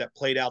and that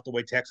played out the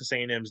way Texas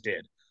A&M's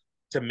did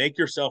to make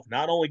yourself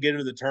not only get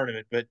into the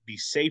tournament but be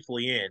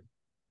safely in.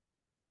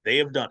 They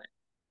have done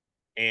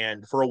it.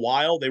 And for a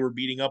while, they were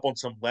beating up on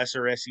some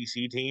lesser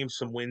SEC teams,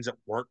 some wins that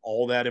weren't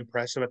all that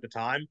impressive at the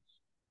time.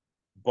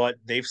 But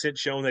they've since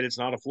shown that it's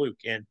not a fluke.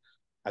 And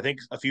I think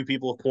a few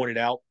people have pointed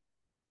out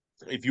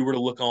if you were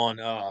to look on,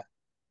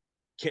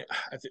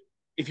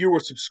 if you were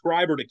a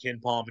subscriber to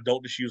KenPom, but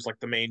don't just use like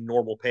the main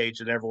normal page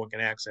that everyone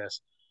can access,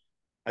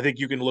 I think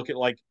you can look at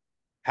like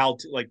how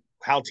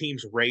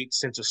teams rate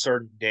since a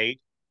certain date,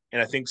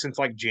 and I think since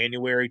like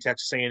January,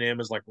 Texas A&M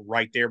is like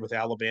right there with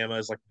Alabama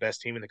as like the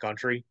best team in the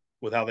country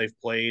with how they've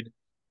played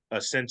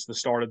since the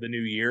start of the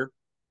new year.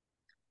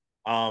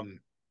 Um,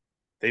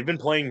 they've been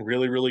playing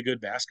really really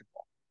good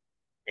basketball,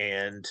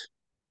 and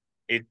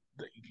it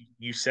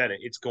you said it.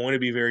 It's going to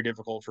be very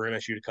difficult for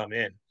MSU to come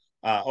in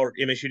or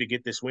MSU to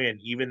get this win,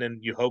 even in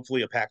you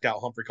hopefully a packed out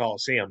Humphrey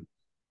Coliseum.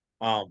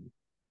 Um,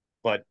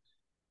 but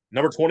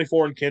number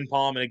 24 in Ken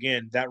Palm, and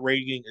again, that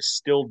rating is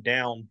still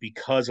down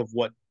because of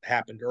what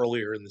happened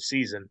earlier in the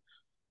season.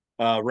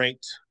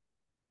 Ranked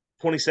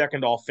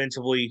 22nd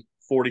offensively,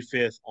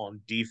 45th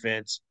on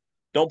defense.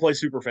 Don't play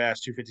super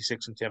fast,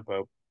 256 in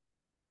tempo.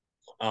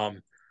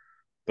 Um,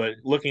 but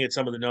looking at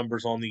some of the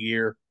numbers on the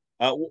year,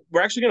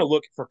 we're actually going to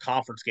look for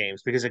conference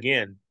games because,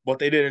 again, what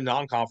they did in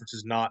non-conference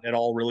is not at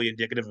all really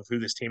indicative of who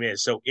this team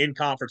is. So in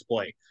conference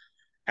play,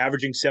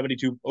 averaging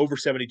 72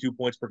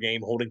 points per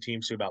game, holding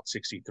teams to about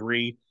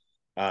 63.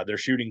 They're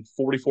shooting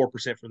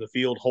 44% from the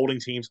field, holding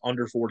teams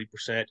under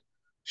 40%.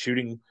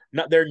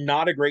 They're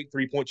not a great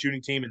 3-point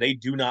shooting team, and they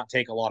do not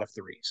take a lot of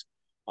threes.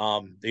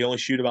 They only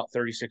shoot about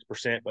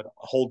 36%, but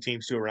hold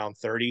teams to around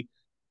 30.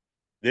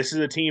 This is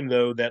a team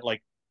though that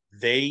like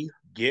they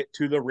get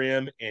to the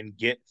rim and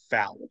get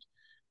fouled.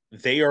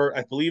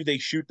 I believe they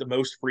shoot the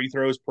most free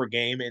throws per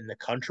game in the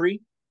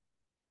country.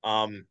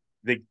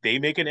 They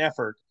make an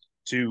effort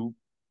to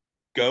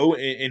go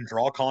and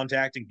draw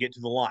contact and get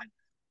to the line.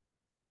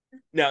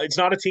 Now, it's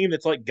not a team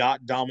that's like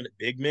got dominant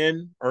big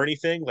men or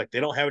anything. Like they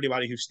don't have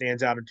anybody who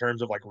stands out in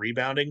terms of like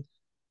rebounding,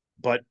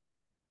 but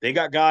they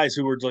got guys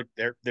who are like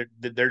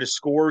they're just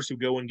scorers who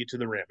go and get to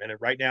the rim. And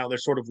right now they're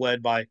sort of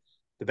led by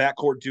the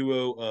backcourt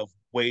duo of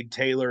Wade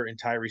Taylor and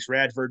Tyrese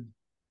Radford.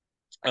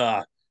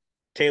 Uh,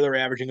 Taylor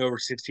averaging over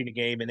 16 a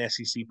game in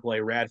SEC play,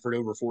 Radford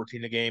over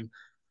 14 a game.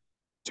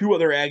 Two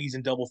other Aggies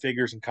in double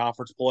figures in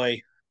conference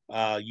play.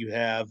 You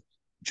have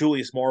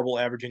Julius Marble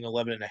averaging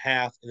 11 and a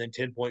half, and then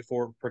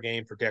 10.4 per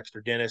game for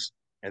Dexter Dennis.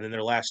 And then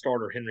their last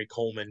starter, Henry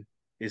Coleman,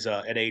 is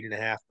at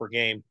 8.5 per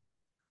game.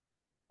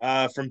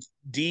 From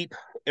deep,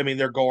 I mean,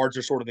 their guards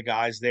are sort of the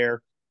guys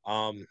there.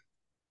 Um,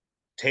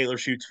 Taylor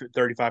shoots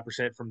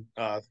 35%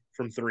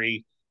 from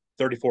three,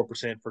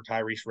 34% for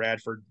Tyrese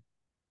Radford.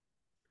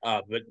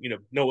 But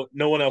no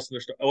one else in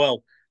their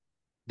well,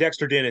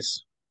 Dexter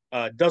Dennis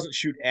doesn't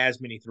shoot as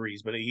many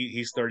threes, but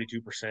he's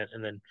 32%,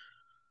 and then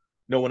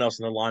no one else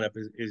in the lineup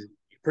is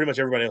pretty much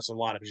everybody else in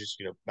the lineup is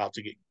just about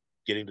to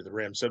getting to the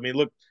rim. So I mean,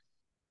 look,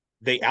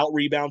 they out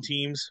rebound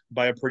teams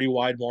by a pretty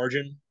wide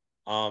margin,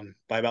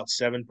 by about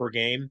 7 per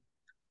game.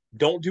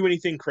 Don't do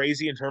anything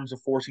crazy in terms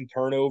of forcing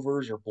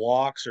turnovers or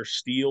blocks or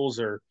steals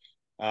or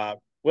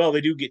well,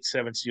 they do get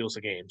 7 steals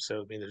a game,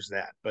 so I mean there's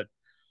that. But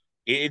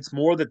it's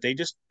more that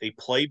they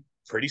play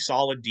pretty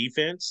solid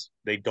defense.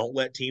 They don't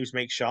let teams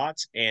make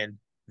shots, and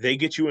they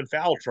get you in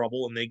foul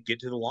trouble and they get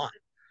to the line.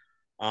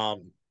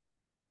 Um,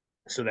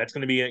 so that's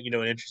going to be an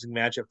interesting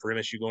matchup for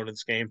MSU going into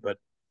this game. But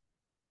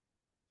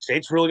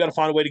State's really got to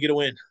find a way to get a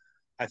win.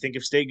 I think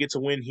if State gets a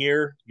win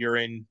here, you're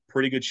in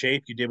pretty good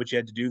shape. You did what you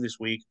had to do this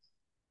week.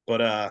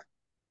 But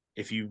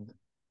if you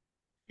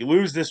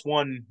lose this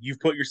one, you've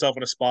put yourself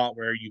in a spot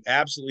where you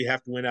absolutely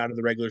have to win out of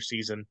the regular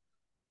season,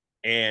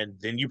 and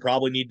then you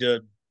probably need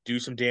to do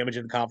some damage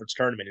in the conference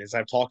tournament. As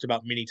I've talked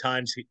about many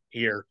times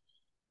here,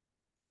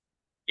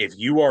 if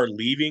you are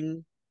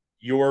leaving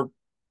your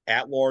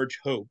at-large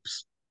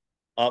hopes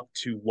up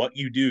to what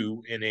you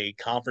do in a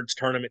conference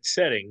tournament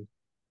setting,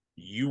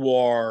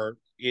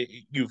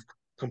 you've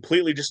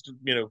completely just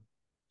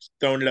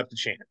thrown it up to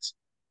chance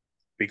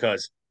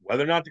because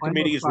whether or not the Flame of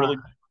committee is really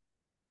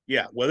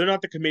fire. whether or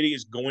not the committee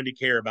is going to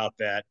care about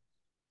that,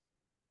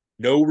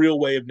 no real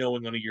way of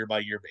knowing on a year by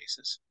year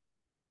basis.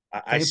 I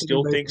Same thing in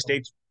still think baseball.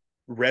 State's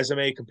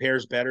resume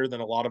compares better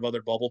than a lot of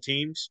other bubble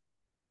teams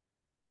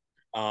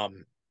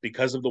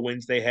because of the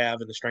wins they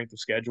have and the strength of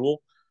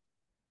schedule.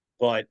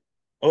 But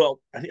well,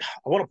 I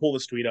want to pull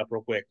this tweet up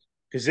real quick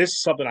because this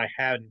is something I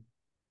hadn't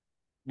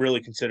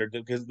really considered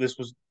because this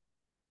was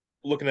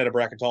looking at a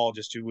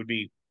bracketologist who would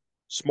be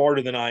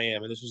smarter than I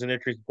am, and this was an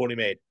interesting point he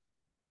made.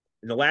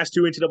 In the last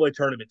 2 NCAA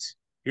tournaments,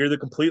 here are the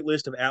complete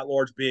list of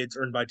at-large bids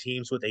earned by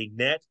teams with a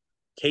net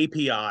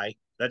KPI.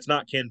 That's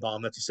not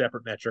KenPom, that's a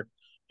separate metric,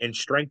 and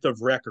strength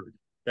of record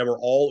that were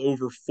all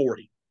over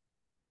 40.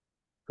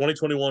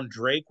 2021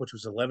 Drake, which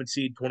was 11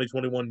 seed.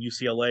 2021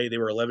 UCLA, they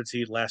were 11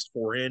 seed, last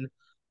 4 in.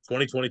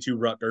 2022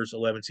 Rutgers,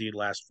 11 seed,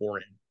 last 4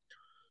 in.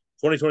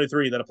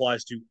 2023, that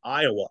applies to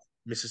Iowa,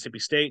 Mississippi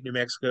State, New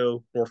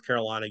Mexico, North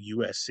Carolina,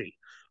 USC.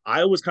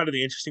 Iowa's kind of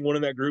the interesting one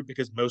in that group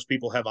because most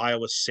people have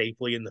Iowa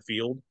safely in the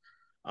field.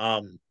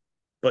 Um,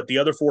 but the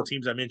other 4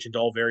 teams I mentioned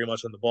all very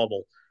much on the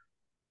bubble.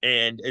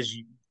 And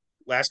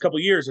last couple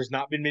of years, there's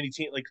not been many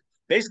teams. Like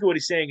basically, what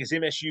he's saying is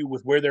MSU,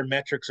 with where their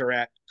metrics are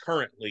at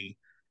currently,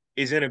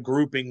 is in a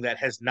grouping that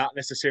has not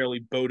necessarily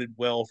boded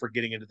well for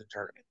getting into the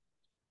tournament.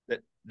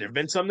 That there have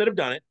been some that have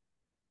done it,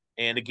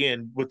 and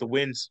again, with the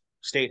wins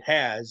State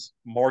has,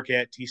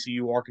 Marquette,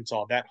 TCU,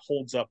 Arkansas, that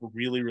holds up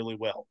really, really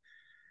well.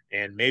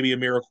 And maybe a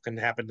miracle can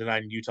happen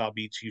tonight and Utah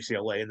beats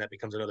UCLA, and that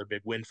becomes another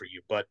big win for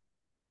you. But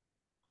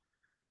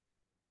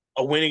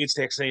a win against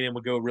Texas A&M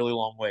would go a really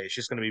long way. It's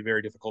just going to be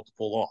very difficult to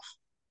pull off.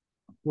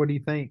 What do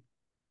you think?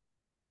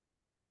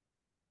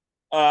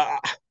 Uh,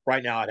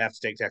 right now, I'd have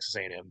to take Texas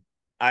A&M.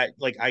 I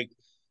like I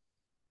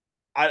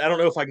don't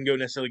know if I can go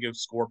necessarily go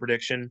score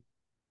prediction.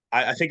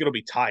 I think it'll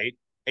be tight.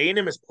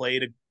 A&M has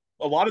played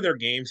a lot of their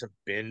games have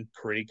been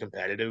pretty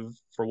competitive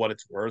for what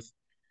it's worth.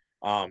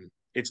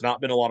 It's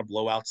not been a lot of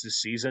blowouts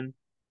this season,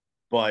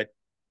 but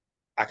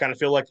I kind of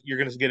feel like you're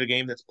going to get a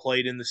game that's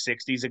played in the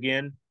 60s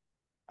again.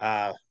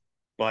 Uh,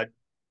 but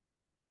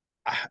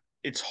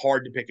it's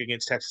hard to pick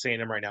against Texas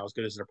A&M right now as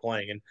good as they're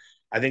playing, and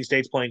I think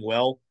State's playing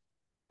well.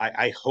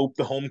 I hope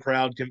the home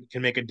crowd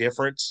can make a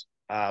difference,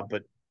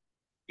 but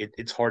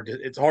it's hard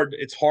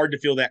to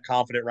feel that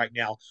confident right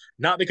now.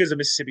 Not because of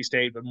Mississippi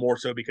State, but more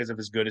so because of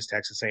as good as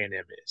Texas A&M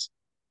is.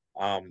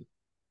 Um,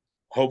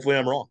 hopefully,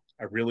 I'm wrong.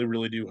 I really,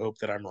 really do hope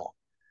that I'm wrong.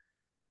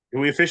 Do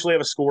we officially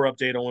have a score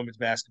update on women's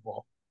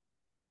basketball?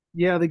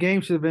 Yeah, the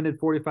game should have ended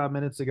 45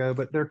 minutes ago,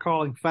 but they're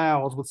calling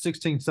fouls with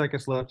 16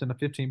 seconds left in a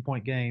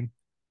 15-point game.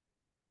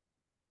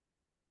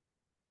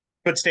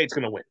 But State's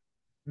going to win.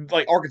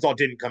 Like Arkansas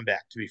didn't come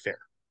back. To be fair,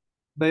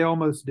 They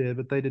almost did,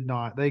 but they did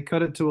not. They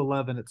cut it to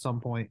 11 at some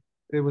point.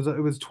 It was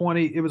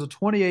 20. It was a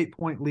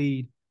 28-point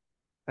lead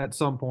at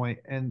some point,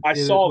 and I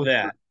it saw was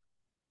that.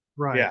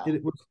 right. Yeah.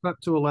 It was cut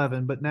to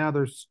 11, but now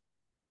there's.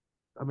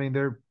 I mean,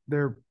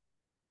 they're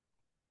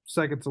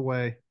seconds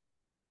away.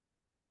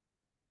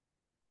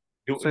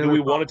 Do Sailor we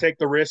want to take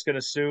the risk and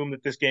assume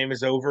that this game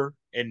is over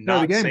and No, the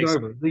not game's say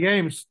over. The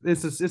game's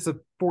it's a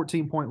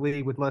 14-point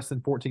lead with less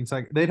than 14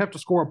 seconds. They'd have to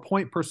score a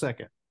point per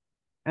second,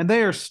 and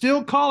they are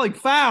still calling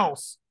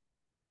fouls.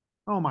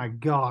 Oh my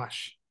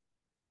gosh!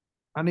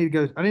 I need to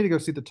go. I need to go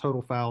see the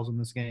total fouls in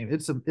this game.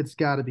 It's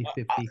got to be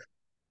 50.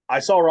 I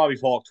saw Robbie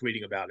Falk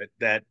tweeting about it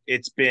that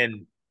it's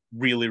been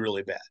really,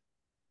 really bad.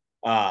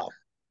 Uh, like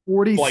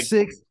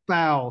 46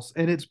 fouls,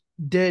 and it's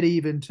dead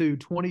even to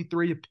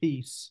 23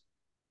 apiece.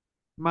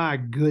 My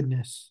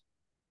goodness.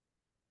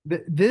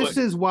 This look,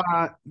 is why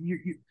I'm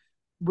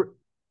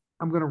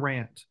going to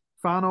rant.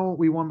 Final,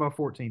 we won by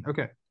 14.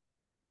 Okay.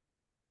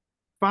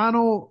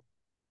 Final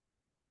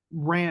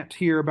rant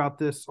here about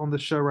this on the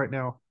show right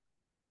now.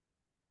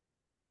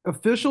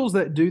 Officials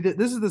that do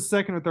this is the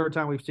second or third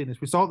time we've seen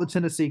this. We saw it at the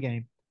Tennessee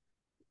game.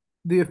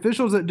 The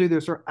officials that do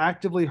this are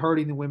actively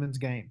hurting the women's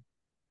game.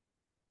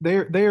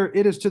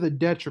 It is to the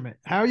detriment.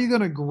 How are you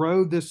going to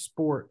grow this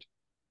sport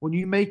when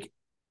you make,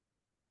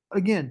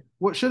 again,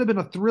 what should have been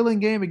a thrilling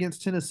game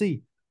against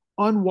Tennessee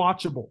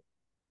unwatchable?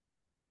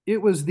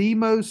 It was the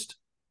most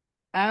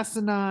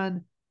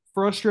asinine,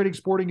 frustrating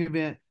sporting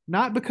event,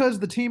 not because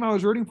the team I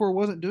was rooting for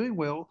wasn't doing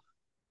well.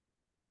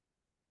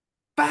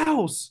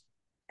 Fouls.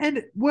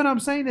 And what I'm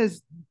saying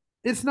is,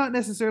 it's not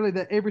necessarily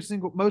that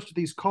most of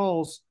these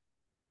calls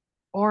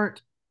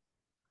aren't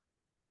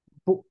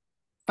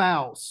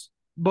fouls,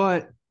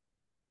 but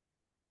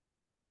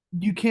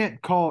you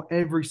can't call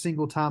every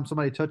single time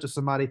somebody touches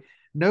somebody.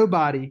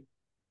 Nobody,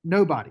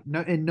 no,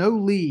 in no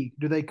league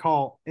do they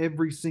call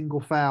every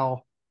single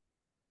foul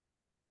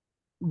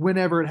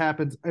whenever it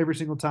happens every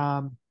single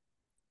time.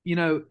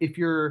 If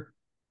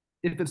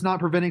it's not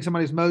preventing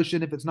somebody's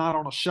motion, if it's not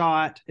on a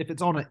shot, if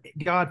it's on a,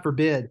 God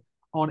forbid,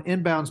 on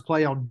inbounds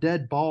play on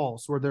dead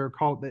balls, where they're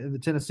called in the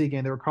Tennessee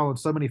game, they were calling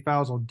so many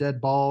fouls on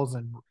dead balls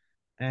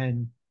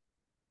and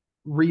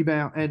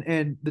rebound,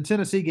 and the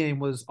Tennessee game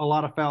was a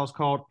lot of fouls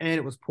called, and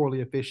it was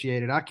poorly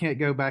officiated. I can't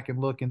go back and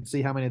look and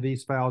see how many of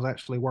these fouls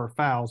actually were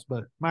fouls,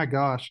 but my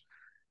gosh,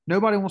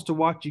 nobody wants to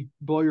watch you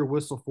blow your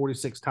whistle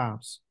 46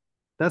 times.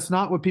 That's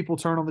not what people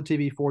turn on the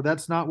TV for.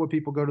 That's not what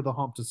people go to the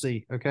hump to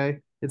see. Okay,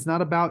 it's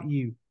not about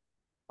you.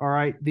 All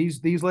right,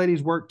 these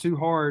ladies work too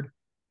hard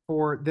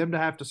for them to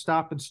have to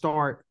stop and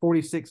start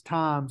 46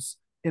 times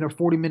in a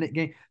 40-minute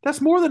game.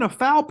 That's more than a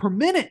foul per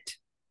minute.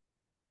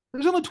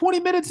 There's only 20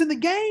 minutes in the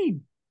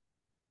game.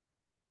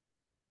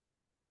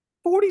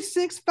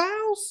 46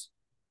 fouls?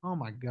 Oh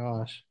my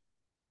gosh.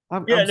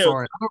 I'm no,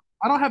 sorry.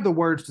 I don't have the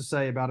words to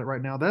say about it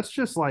right now. That's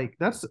just like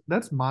that's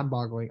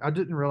mind-boggling. I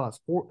didn't realize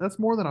that's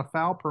more than a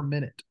foul per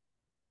minute.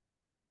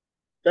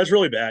 that's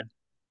really bad.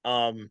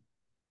 Um,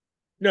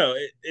 no,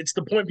 it's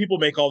the point people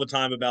make all the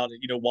time about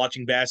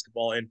watching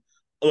basketball. And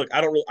look,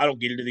 I don't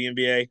get into the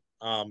NBA.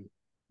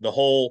 The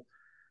whole,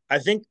 I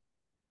think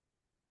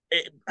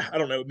I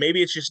don't know.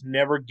 Maybe it's just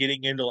never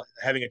getting into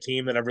having a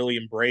team that I've really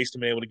embraced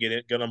and been able to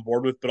get on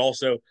board with. But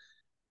also,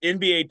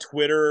 NBA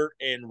Twitter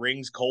and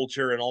rings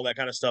culture and all that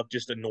kind of stuff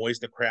just annoys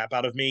the crap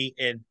out of me.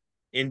 And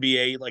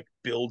NBA like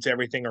builds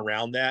everything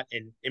around that,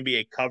 and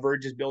NBA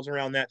coverage is built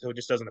around that, so it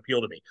just doesn't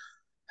appeal to me.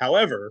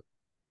 However,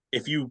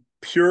 if you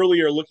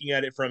purely are looking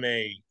at it from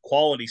a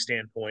quality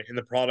standpoint and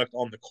the product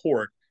on the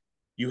court,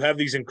 you have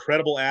these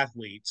incredible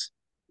athletes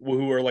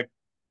who are like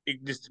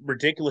just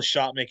ridiculous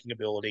shot making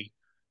ability,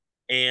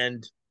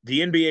 and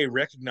the NBA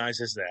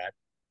recognizes that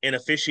and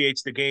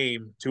officiates the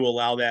game to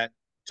allow that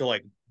to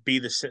like be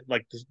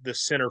the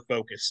center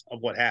focus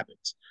of what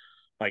happens.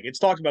 Like it's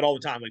talked about all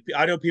the time. Like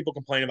I know people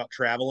complain about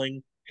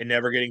traveling and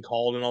never getting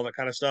called and all that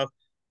kind of stuff.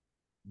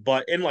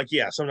 But and like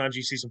yeah, sometimes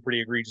you see some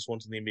pretty egregious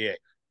ones in the NBA.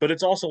 But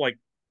it's also like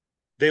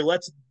they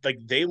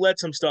let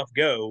some stuff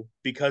go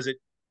because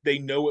they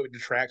know it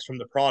detracts from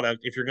the product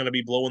if you're going to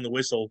be blowing the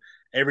whistle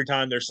every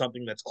time there's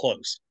something that's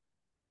close.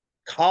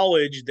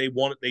 College, they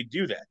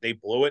do that. They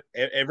blow it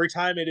every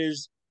time it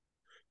is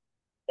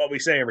what we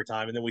say every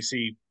time, and then we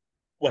see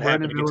what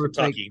happened Brandon against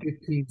Miller takes Kentucky.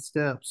 15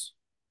 steps.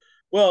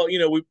 Well,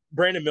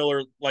 Brandon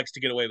Miller likes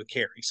to get away with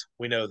carries.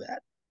 We know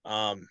that.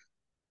 Um,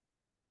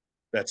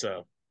 that's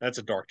a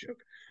dark joke.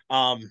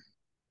 Um,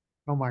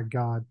 Oh my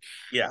God.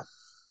 yeah,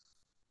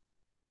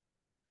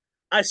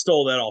 I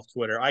stole that off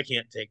Twitter. I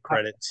can't take I,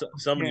 credit.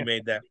 Somebody can't.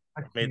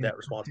 I made can't. that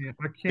response.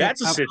 I can't.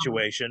 That's a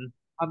situation.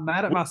 I'm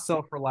mad at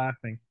myself for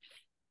laughing.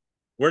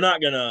 We're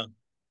not gonna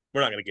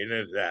we're not gonna get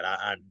into that.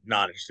 I'm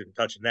not interested in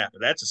touching that,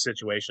 but that's a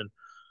situation.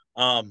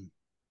 Of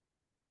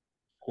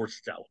course,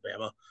 it's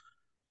Alabama.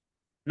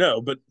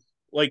 No, but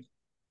like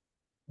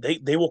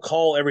they will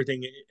call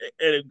everything.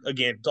 And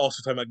again, it's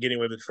also talking about getting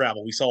away with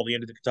travel. We saw the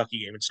end of the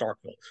Kentucky game in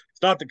Starkville.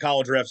 It's not that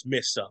college refs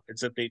miss stuff.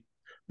 It's that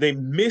they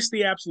miss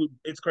the absolute.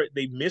 It's correct.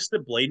 They miss the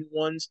blatant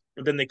ones,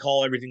 but then they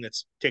call everything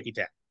that's ticky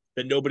tack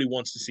that nobody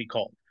wants to see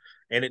called,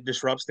 and it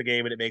disrupts the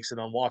game and it makes it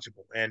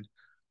unwatchable. And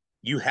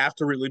you have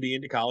to really be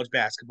into college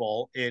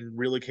basketball and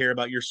really care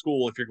about your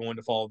school if you're going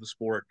to follow the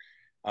sport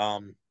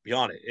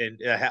beyond it.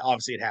 And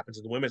obviously, it happens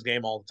in the women's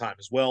game all the time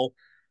as well.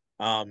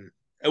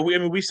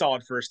 We saw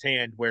it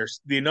firsthand where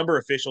the number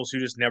of officials who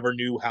just never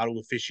knew how to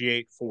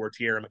officiate for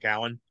Tierra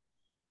McCowan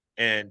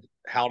and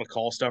how to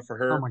call stuff for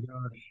Oh her. my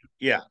gosh.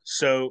 Yeah,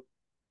 so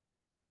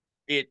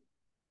it,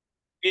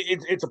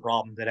 it's a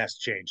problem that has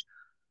to change.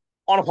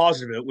 On a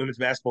positive note, women's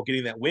basketball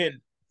getting that win,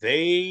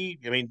 I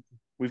mean,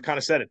 we've kind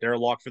of said it, they're a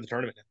lock for the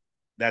tournament.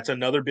 That's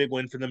another big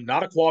win for them.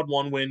 Not a quad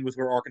one win with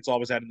where Arkansas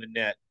was at in the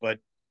net, but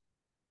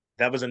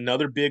that was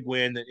another big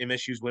win that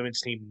MSU's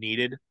women's team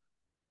needed.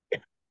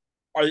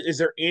 Is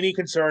there any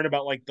concern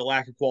about like the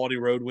lack of quality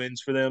road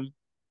wins for them?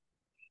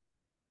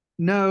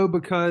 No,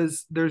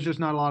 because there's just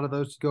not a lot of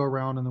those to go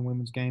around in the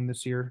women's game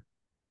this year.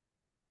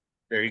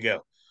 There you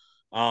go.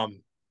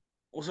 Um,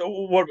 so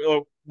what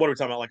are we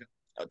talking about? Like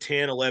a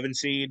 10, 11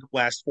 seed,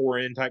 last four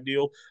in type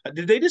deal?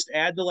 Did they just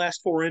add the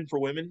last four in for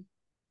women?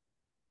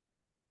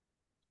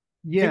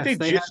 I think they Yes,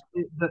 they have.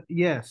 just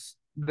Yes,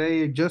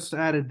 they just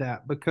added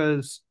that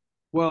because,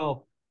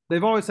 well,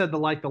 they've always had the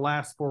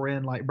last four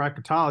in like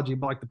bracketology,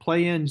 but like the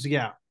play-ins,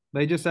 yeah,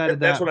 they just added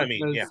that's that what I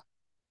mean. Yeah. because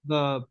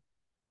the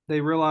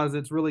they realize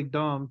it's really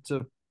dumb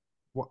to.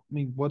 I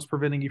mean, what's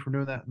preventing you from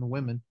doing that in the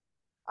women?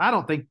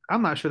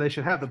 I'm not sure they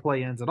should have the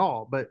play-ins at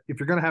all. But if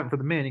you're going to have it for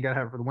the men, you got to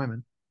have it for the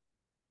women.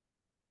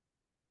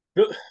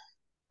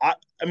 I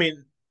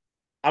mean,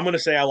 I'm going to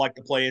say I like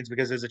the play-ins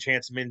because there's a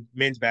chance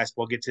men's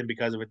basketball gets in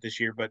because of it this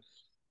year. But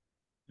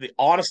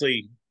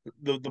honestly,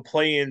 the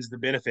play-ins, the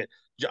benefit.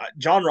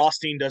 John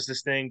Rothstein does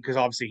this thing because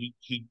obviously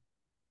he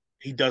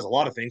does a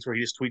lot of things where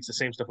he just tweets the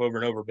same stuff over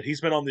and over. But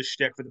he's been on this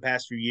shtick for the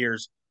past few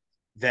years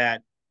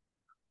that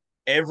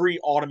every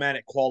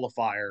automatic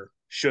qualifier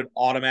should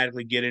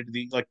automatically get into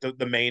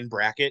the main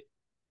bracket.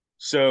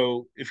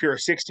 So if you're a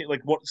 16,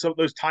 like what some of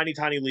those tiny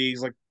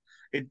leagues, like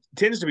it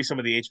tends to be some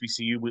of the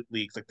HBCU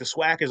leagues. Like the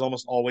SWAC is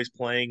almost always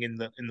playing in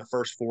the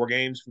first four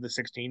games for the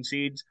 16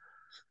 seeds.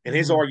 And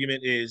his Mm-hmm.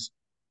 argument is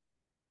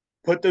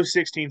put those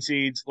 16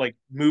 seeds, like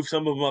move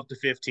some of them up to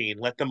 15,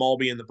 let them all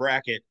be in the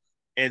bracket,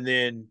 and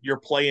then your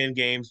play-in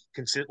games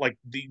consist like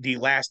the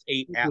last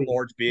eight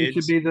at-large It should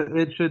bids. be the.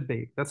 It should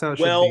be. That's how it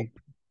should Well, be.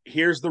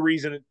 here's the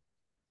reason: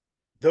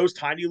 those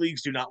tiny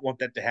leagues do not want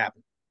that to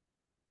happen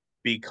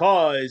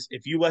because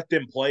if you let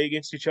them play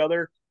against each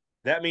other,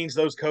 that means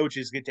those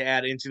coaches get to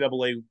add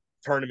NCAA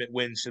tournament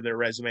wins to their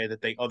resume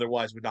that they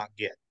otherwise would not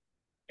get,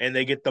 and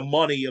they get the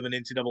money of an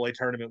NCAA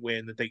tournament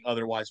win that they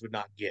otherwise would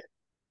not get.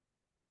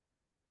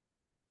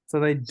 So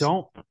they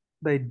don't.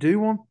 They do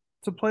want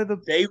to play the.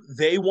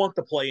 They want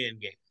the play in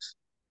games.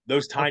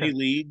 Those Okay. tiny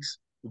leagues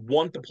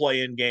want the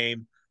play in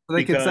game So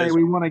they can say because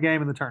we won a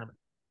game in the tournament.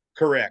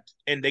 correct,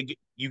 and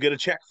you get a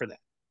check for that.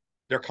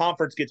 Their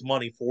conference gets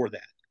money for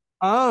that.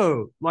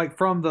 Oh, like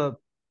from the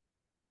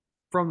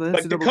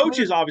Like the NCAA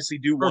coaches obviously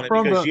do or want it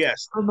because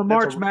yes, from the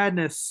that's a March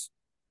Madness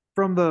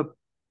from the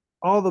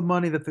all the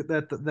money that the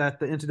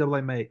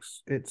NCAA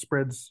makes. It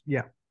spreads.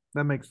 Yeah,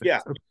 that makes sense. yeah.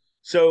 Okay.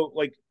 So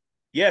like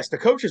yes, the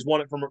coaches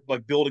want it from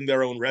like building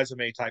their own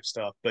resume type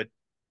stuff, but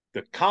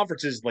the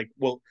conferences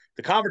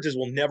the conferences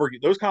will never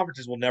get those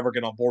conferences will never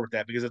get on board with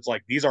that because it's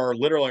like these are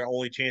literally our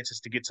only chances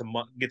to get some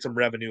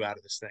revenue out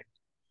of this thing.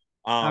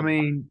 I Um,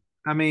 mean,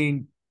 I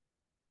mean,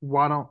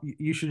 why don't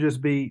you should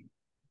just be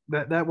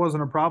that that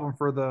wasn't a problem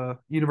for the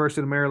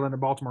University of Maryland or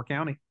Baltimore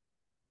County.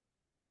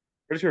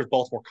 pretty sure it's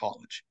Baltimore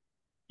College.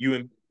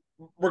 You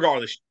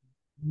regardless,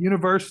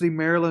 University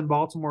Maryland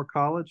Baltimore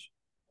College.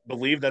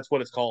 believe that's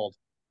what it's called.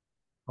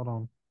 Hold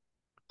on.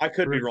 I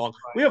could be wrong.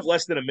 We have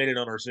less than a minute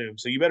on our Zoom,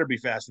 so you better be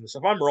fast in this.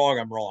 If I'm wrong,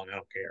 I'm wrong. I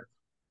don't care.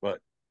 But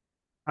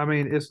I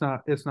mean, it's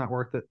not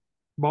worth it.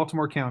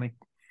 Baltimore County.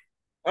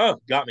 oh,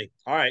 got me.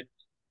 All right.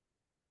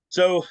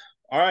 So,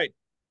 all right.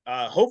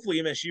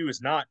 Hopefully MSU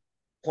is not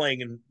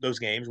playing in those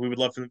games. We would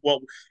love to. Well,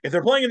 if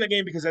they're playing in that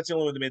game because that's the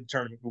only way they made the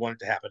tournament, we want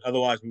it to happen.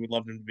 Otherwise, we would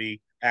love them to be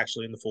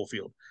actually in the full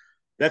field.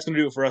 That's going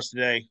to do it for us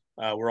today.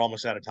 We're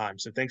almost out of time.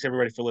 So thanks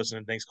everybody for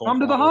listening. Thanks Colin Come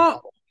for to the hopping on.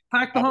 hump.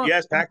 Pack the hump.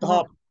 Yes, Pack pack the the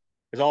hump. hump.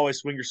 As always,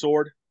 swing your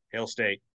sword. Hail State.